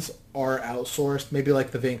 other ones are outsourced. Maybe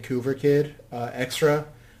like the Vancouver kid, Extra.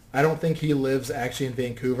 I don't think he lives actually in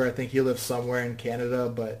Vancouver. I think he lives somewhere in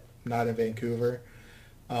Canada, but not in Vancouver.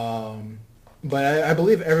 But I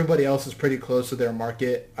believe everybody else is pretty close to their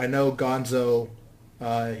market. I know Gonzo,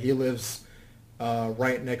 he lives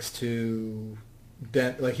right next to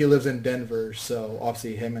he lives in Denver, so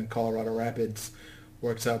obviously him and Colorado Rapids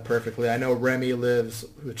works out perfectly. I know Remy lives,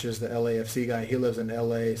 which is the LAFC guy. He lives in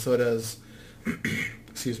LA. So does,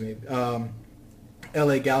 excuse me,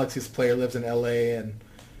 LA Galaxy's player lives in LA, and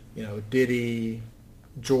Diddy,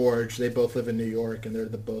 George, they both live in New York, and they're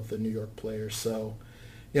both the New York players. So,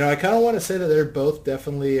 I kind of want to say that they're both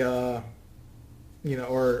definitely, or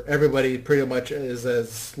everybody pretty much is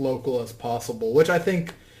as local as possible, which I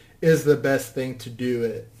think is the best thing to do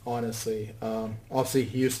it, honestly. Obviously,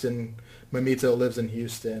 Houston, Mamito lives in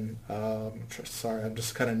Houston. Sorry, I'm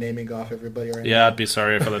just kind of naming off everybody right now. Yeah, I'd be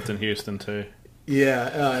sorry if I lived in Houston too.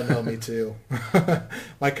 Yeah, I know, me too.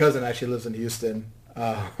 My cousin actually lives in Houston,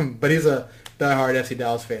 but he's a diehard FC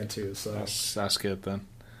Dallas fan too. So that's good then.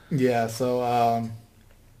 Yeah, so I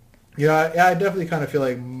definitely kind of feel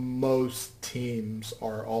like most teams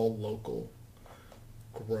are all local,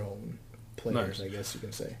 grown players. Nice. I guess you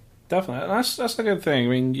can say. Definitely, that's a good thing. I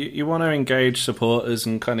mean, you want to engage supporters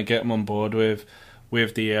and kind of get them on board with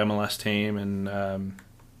the MLS team, and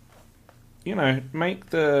make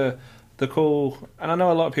the call. And I know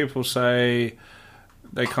a lot of people say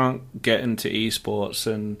they can't get into esports,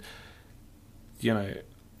 and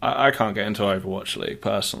I can't get into Overwatch League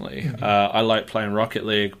personally. Mm-hmm. I like playing Rocket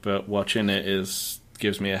League, but watching it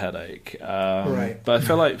gives me a headache. Right. But I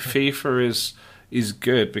feel like FIFA is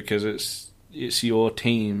good because it's your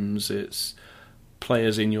teams, it's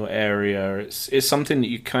players in your area. It's something that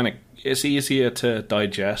you it's easier to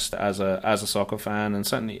digest as a soccer fan, and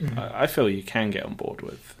certainly mm-hmm. I feel you can get on board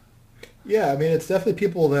with. Yeah, I mean, it's definitely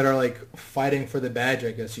people that are like fighting for the badge,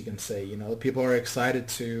 I guess you can say. People are excited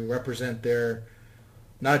to represent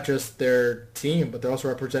not just their team, but they're also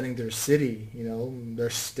representing their city, their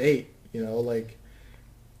state,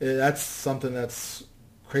 that's something that's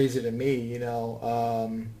crazy to me,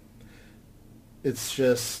 it's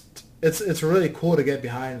just, it's really cool to get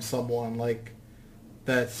behind someone like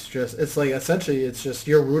that's just, it's like essentially it's just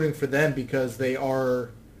you're rooting for them because they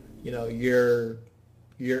are, you're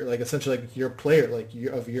like essentially like your player, like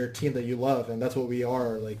of your team that you love, and that's what we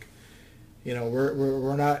are. Like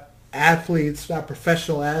we're not athletes, not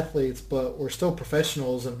professional athletes, but we're still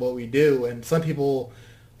professionals in what we do. And some people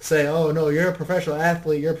say, "Oh no, you're a professional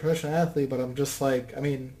athlete. You're a professional athlete." But I'm just like, I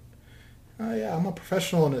mean, yeah, I'm a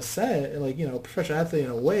professional in a set, like professional athlete in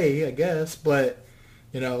a way, I guess. But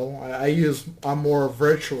I'm more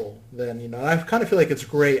virtual than I kind of feel like it's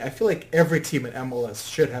great. I feel like every team in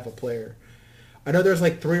MLS should have a player. I know there's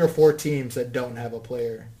like 3 or 4 teams that don't have a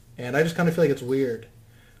player, and I just kind of feel like it's weird.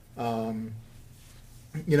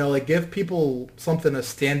 Like give people something to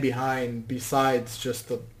stand behind besides just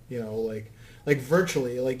the, like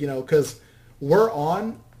virtually, because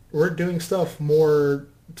we're doing stuff more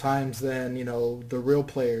times than, the real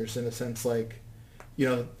players in a sense, like,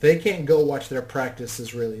 they can't go watch their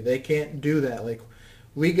practices really. They can't do that. Like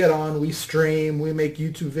we get on, we stream, we make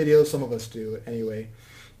YouTube videos. Some of us do it anyway.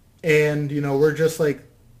 And, we're just like,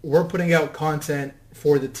 we're putting out content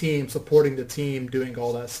for the team, supporting the team, doing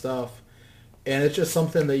all that stuff. And it's just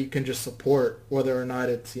something that you can just support, whether or not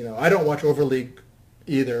it's, I don't watch Overleague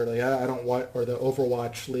either. Like I don't watch, or the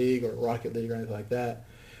Overwatch League or Rocket League or anything like that.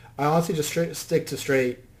 I honestly just stick to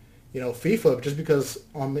straight, FIFA, just because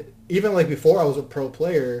even like before I was a pro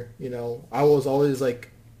player, I was always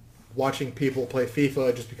like watching people play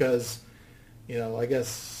FIFA just because, I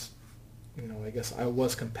guess I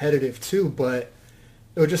was competitive too, but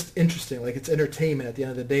it was just interesting. Like it's entertainment at the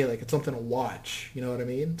end of the day. Like it's something to watch. You know what I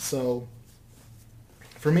mean? So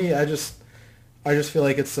for me, I just feel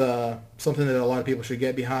like it's something that a lot of people should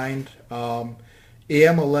get behind.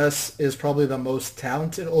 EMLS is probably the most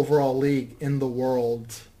talented overall league in the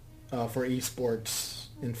world for esports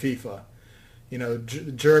in FIFA.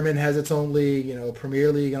 German has its own league,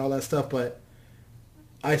 Premier League and all that stuff, but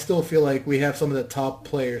I still feel like we have some of the top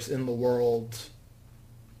players in the world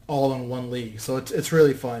all in one league. So it's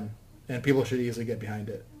really fun, and people should easily get behind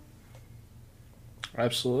it.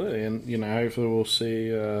 Absolutely, and hopefully we'll see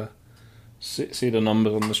the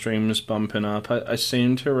numbers on the streams bumping up. I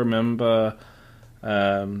seem to remember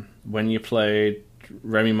when you played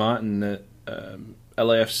Remy Martin that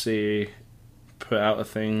LAFC put out a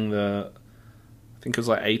thing that I think it was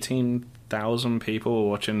like 18,000 people were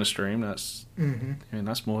watching the stream. That's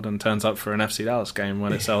that's more than turns up for an FC Dallas game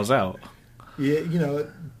when it sells out. Yeah,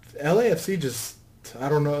 LAFC just, I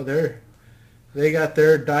don't know, they got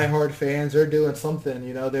their diehard fans. They're doing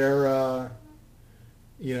something. They're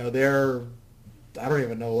I don't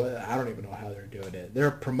even know how they're doing it.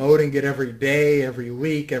 They're promoting it every day, every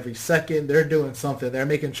week, every second. They're doing something. They're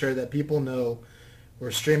making sure that people know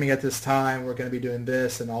we're streaming at this time. We're going to be doing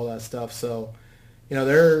this and all that stuff. So,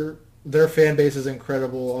 their fan base is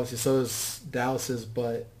incredible. Obviously, so is Dallas's,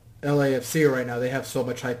 but LAFC right now, they have so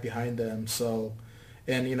much hype behind them. So,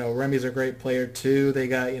 and, Remy's a great player too. They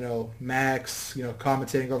got, Max,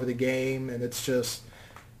 commentating over the game, and it's just,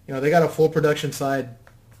 they got a full production side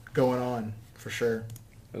going on for sure.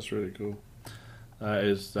 That's really cool. That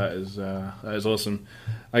is awesome.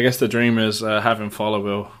 I guess the dream is having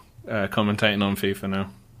Followill commentating on FIFA now.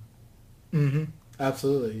 Mm-hmm.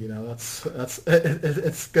 Absolutely. That's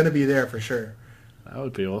it's going to be there for sure. That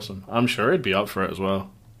would be awesome. I'm sure he'd be up for it as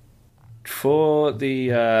well. For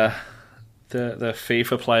the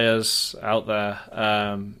FIFA players out there,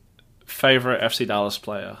 favorite FC Dallas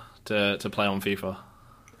player to play on FIFA?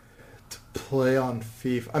 To play on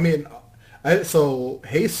FIFA, I mean, so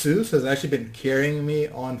Jesus has actually been carrying me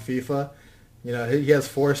on FIFA. He has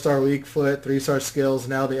 4-star weak foot, 3-star skills.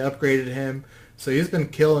 Now they upgraded him, so he's been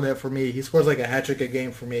killing it for me. He scores like a hat trick a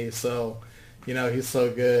game for me. So, he's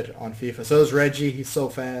so good on FIFA. So is Reggie. He's so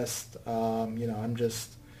fast. I'm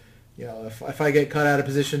just, if I get cut out of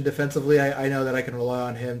position defensively, I know that I can rely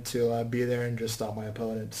on him to be there and just stop my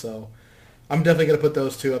opponent. So I'm definitely going to put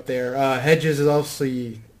those two up there. Hedges is also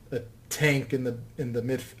a tank in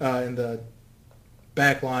the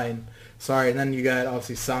back line. Sorry, and then you got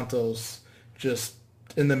obviously Santos just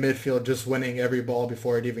in the midfield, just winning every ball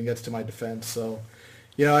before it even gets to my defense. So,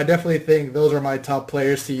 I definitely think those are my top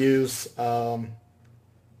players to use.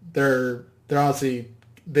 They're honestly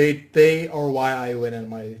they are why I win in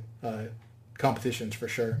my competitions for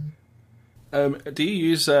sure. Do you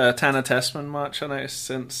use Tanner Tessman much? I know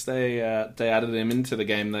since they added him into the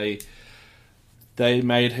game, they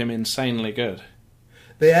made him insanely good.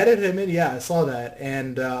 They added him in, yeah, I saw that,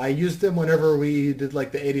 and I used him whenever we did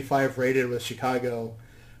like the 85 rated with Chicago.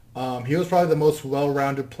 He was probably the most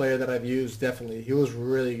well-rounded player that I've used. Definitely, he was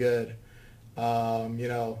really good.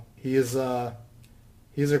 He's a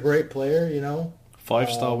great player.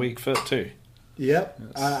 5-star weak foot too. Yep.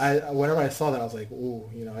 Yes. I whenever I saw that, I was like, ooh,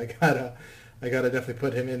 I gotta definitely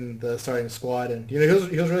put him in the starting squad, and he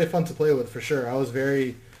was really fun to play with for sure. I was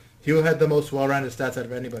very He had the most well-rounded stats out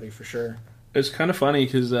of anybody for sure. It's kind of funny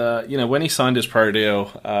because when he signed his pro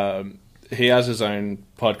deal, he has his own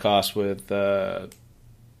podcast with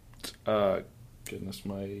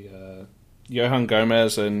Johan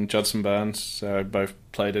Gomez and Judson Burns, both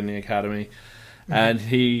played in the academy, and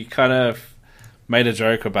he kind of made a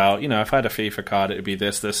joke about, if I had a FIFA card, it would be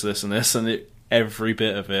this, this, this, and this, and every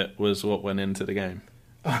bit of it was what went into the game.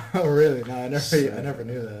 Oh, really? No, I never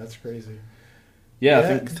knew that. That's crazy. Yeah,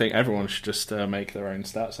 I think everyone should just make their own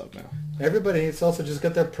stats up now. Everybody needs to also just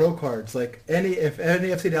get their pro cards. Like if any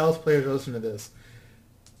FC Dallas players listen to this,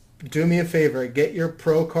 do me a favor, get your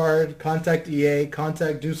pro card, contact EA,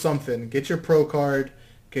 do something, get your pro card,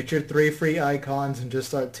 get your 3 free icons, and just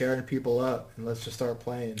start tearing people up, and let's just start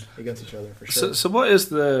playing against each other for sure. So what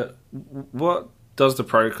does the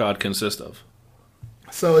pro card consist of?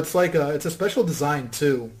 So it's like it's a special design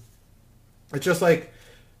too. It's just like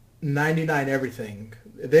 99 everything.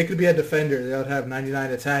 They could be a defender. They would have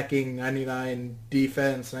 99 attacking, 99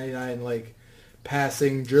 defense, 99 like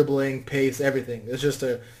passing, dribbling, pace, everything. It's just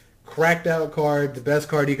a cracked out card, the best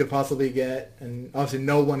card you could possibly get, and obviously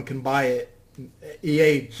no one can buy it.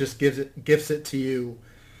 EA just gifts it to you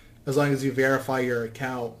as long as you verify your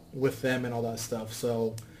account with them and all that stuff.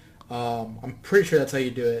 So I'm pretty sure that's how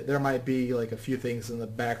you do it. There might be like a few things in the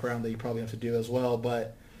background that you probably have to do as well,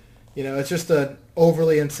 but it's just an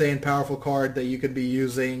overly insane powerful card that you could be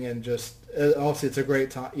using, and just obviously it's a great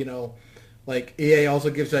time. Like EA also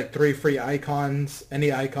gives you like 3 free icons,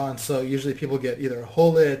 any icon. So usually people get either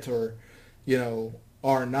Hullet or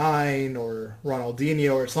R9 or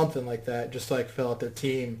Ronaldinho or something like that, just to like fill out their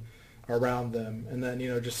team around them, and then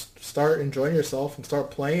just start enjoying yourself and start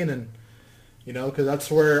playing, and because that's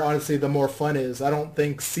where honestly the more fun is. I don't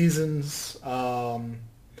think Seasons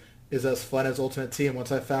is as fun as Ultimate Team.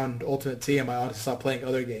 Once I found Ultimate Team, I honestly stopped playing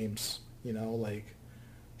other games.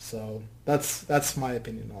 So that's my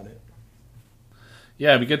opinion on it.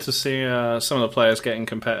 Yeah, it'd be good to see some of the players getting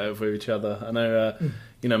competitive with each other. I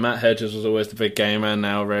know, Matt Hedges was always the big gamer.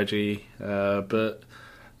 Now Reggie, but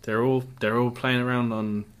they're all playing around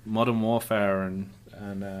on Modern Warfare and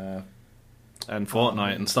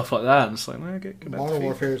Fortnite and stuff like that. And it's like, get Modern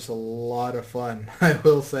Warfare is a lot of fun. I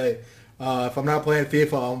will say, if I'm not playing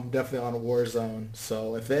FIFA, I'm definitely on Warzone.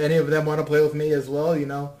 So if any of them want to play with me as well,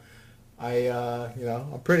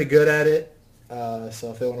 I'm pretty good at it. So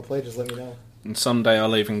if they want to play, just let me know. And someday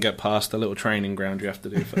I'll even get past the little training ground you have to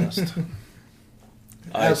do first.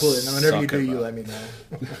 Absolutely. No, whenever you do, you let me know.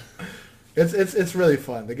 It's really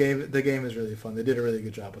fun. The game is really fun. They did a really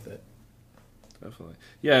good job with it. Definitely.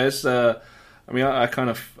 Yeah, it's. I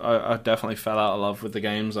definitely fell out of love with the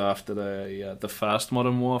games after the first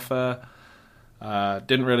Modern Warfare.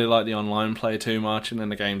 Didn't really like the online play too much, and then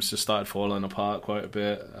the games just started falling apart quite a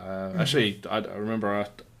bit. Actually, I remember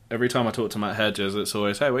every time I talk to Matt Hedges, it's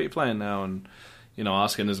always, "Hey, what are you playing now?" And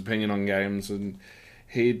asking his opinion on games, and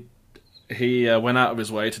he went out of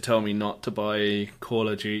his way to tell me not to buy Call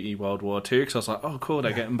of Duty World War II, because I was like, "Oh, cool,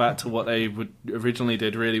 they're getting back to what they originally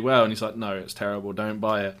did really well." And he's like, "No, it's terrible. Don't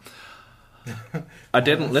buy it." I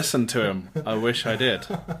didn't listen to him. I wish I did.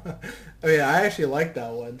 I actually like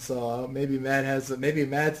that one. So maybe Matt's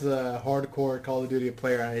a hardcore Call of Duty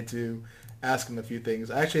player. I need to ask him a few things.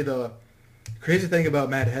 Actually, the crazy thing about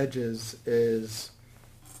Matt Hedges is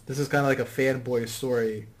this is kind of like a fanboy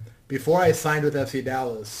story. Before I signed with FC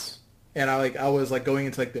Dallas, and I was like going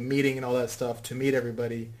into like the meeting and all that stuff to meet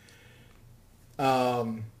everybody.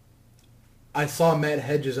 I saw Matt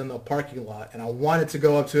Hedges in the parking lot, and I wanted to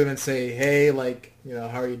go up to him and say, "Hey,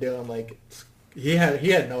 how are you doing?" Like, he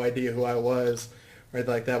had no idea who I was, or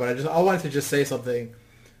anything like that. But I wanted to just say something,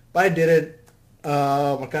 but I didn't.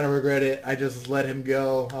 I kind of regret it. I just let him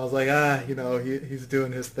go. I was like, he's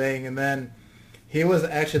doing his thing, and then he was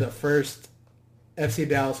actually the first FC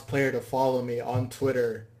Dallas player to follow me on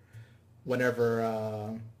Twitter.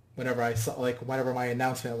 Whenever I saw, whenever my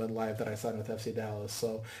announcement went live that I signed with FC Dallas.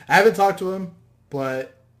 So I haven't talked to him,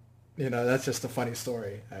 but that's just a funny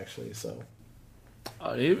story actually. So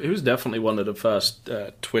he was definitely one of the first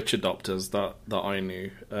Twitch adopters that I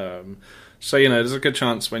knew. So there's a good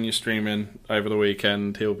chance when you're streaming over the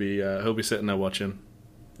weekend, he'll be sitting there watching.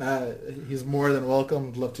 He's more than welcome.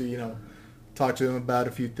 I'd love to talk to him about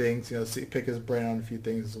a few things. Pick his brain on a few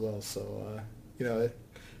things as well. So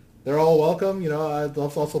they're all welcome. I'd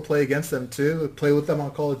love to also play against them too. Play with them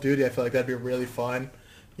on Call of Duty. I feel like that'd be really fun.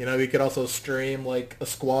 We could also stream like a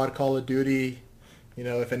squad Call of Duty,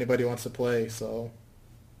 if anybody wants to play. So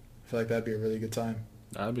I feel like that'd be a really good time.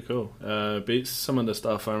 That'd be cool. Beats some of the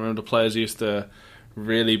stuff. I remember the players used to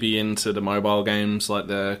really be into the mobile games like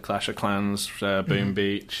the Clash of Clans, Boom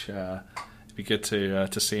Beach. it'd be good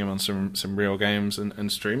to see him on some real games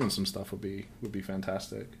and streaming some stuff would be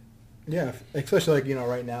fantastic. Yeah, especially like, you know,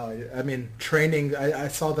 right now. I mean, training. I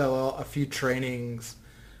saw that a few trainings.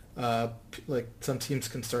 Like some teams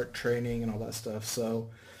can start training and all that stuff. So,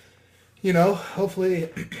 you know, hopefully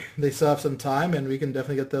they still have some time and we can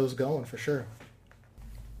definitely get those going for sure.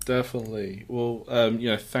 Definitely. Well, you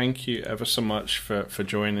know, thank you ever so much for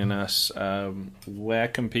joining us. Where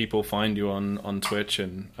can people find you on Twitch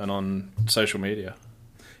and on social media?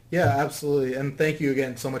 Yeah, absolutely. And thank you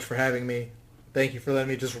again so much for having me. Thank you for letting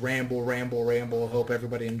me just ramble. I hope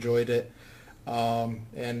everybody enjoyed it.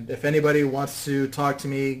 And if anybody wants to talk to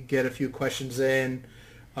me, get a few questions in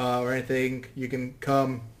or anything, you can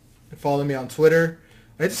come and follow me on Twitter.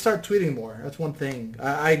 I need to start tweeting more. That's one thing.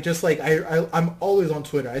 I'm always on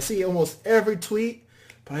Twitter. I see almost every tweet,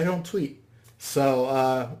 but I don't tweet.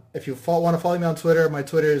 So if you want to follow me on Twitter, my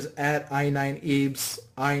Twitter is @i9ebs,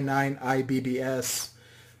 I9IBBS.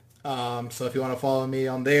 So if you want to follow me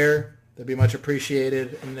on there, that'd be much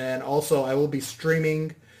appreciated. And then also I will be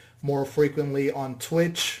streaming more frequently on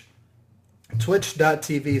Twitch,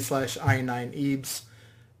 twitch.tv/i9ebs.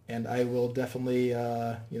 And I will definitely,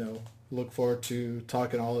 look forward to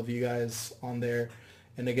talking to all of you guys on there.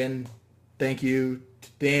 And again, thank you to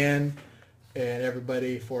Dan and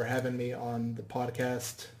everybody for having me on the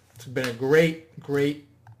podcast. It's been a great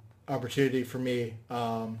opportunity for me.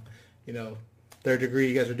 Third Degree,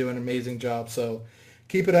 you guys are doing an amazing job. So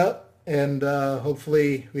keep it up, and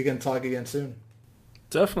hopefully we can talk again soon.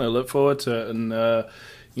 Definitely look forward to it, and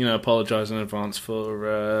apologize in advance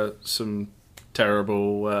for some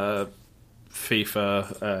terrible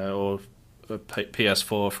FIFA or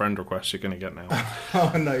PS4 friend requests you're going to get now.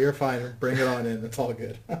 Oh no, you're fine. Bring it on in. It's all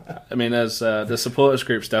good. I mean, as the supporters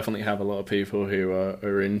groups definitely have a lot of people who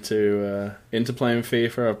are into playing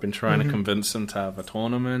FIFA. I've been trying to convince them to have a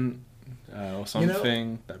tournament or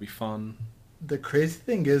something. That'd be fun. The crazy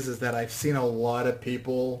thing is that I've seen a lot of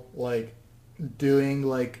people like doing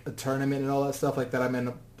like a tournament and all that stuff like that. I'm in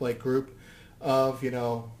a like group of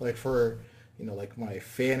like my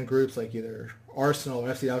fan groups, like either Arsenal or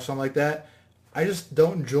FC Dallas or something like that. I just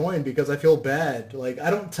don't join because I feel bad. Like I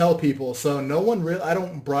don't tell people, so I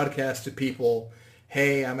don't broadcast to people,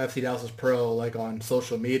 hey, I'm FC Dallas Pro, like on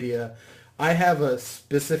social media. I have a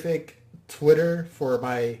specific Twitter for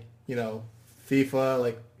my, FIFA,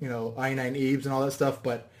 like, i9ebs and all that stuff,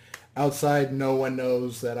 but outside no one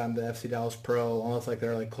knows that I'm the FC Dallas Pro unless like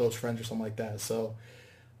they're like close friends or something like that. So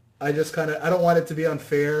I just I don't want it to be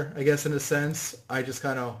unfair, I guess, in a sense. I just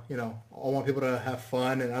I want people to have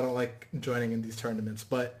fun, and I don't like joining in these tournaments.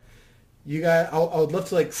 But you guys, I would love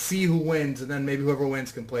to like see who wins, and then maybe whoever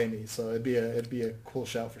wins can play me. So it'd be a cool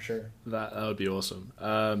shout for sure. That would be awesome.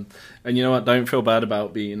 And you know what? Don't feel bad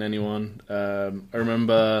about beating anyone. I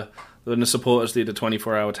remember when the supporters did a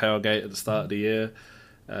 24-hour tailgate at the start of the year.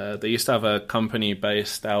 They used to have a company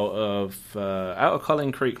based out of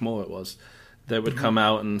Collin Creek Mall. It was. They would come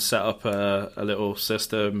out and set up a little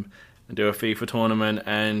system and do a FIFA tournament,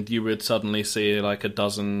 and you would suddenly see like a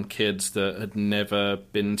dozen kids that had never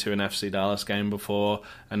been to an FC Dallas game before,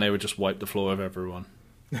 and they would just wipe the floor with everyone.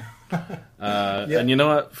 And you know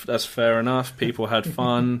what? That's fair enough. People had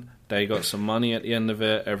fun. They got some money at the end of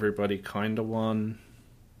it. Everybody kind of won.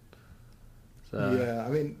 So. Yeah, I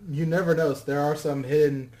mean, you never know. There are some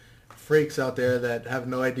hidden freaks out there that have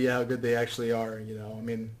no idea how good they actually are. I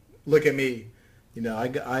mean, look at me.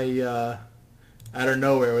 I out of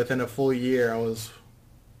nowhere, within a full year, I was,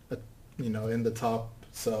 in the top.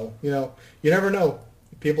 So, you never know.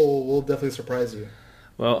 People will definitely surprise you.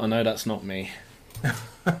 Well, I know that's not me.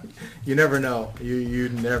 You never know. You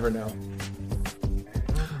never know.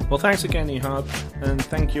 Well, thanks again, Ehab. And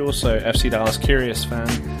thank you also, FC Dallas Curious fan.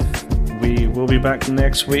 We will be back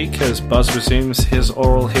next week as Buzz resumes his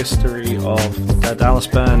oral history of Dallas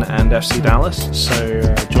Burn and FC Dallas.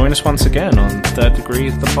 So join us once again on Third Degree,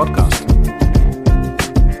 the podcast.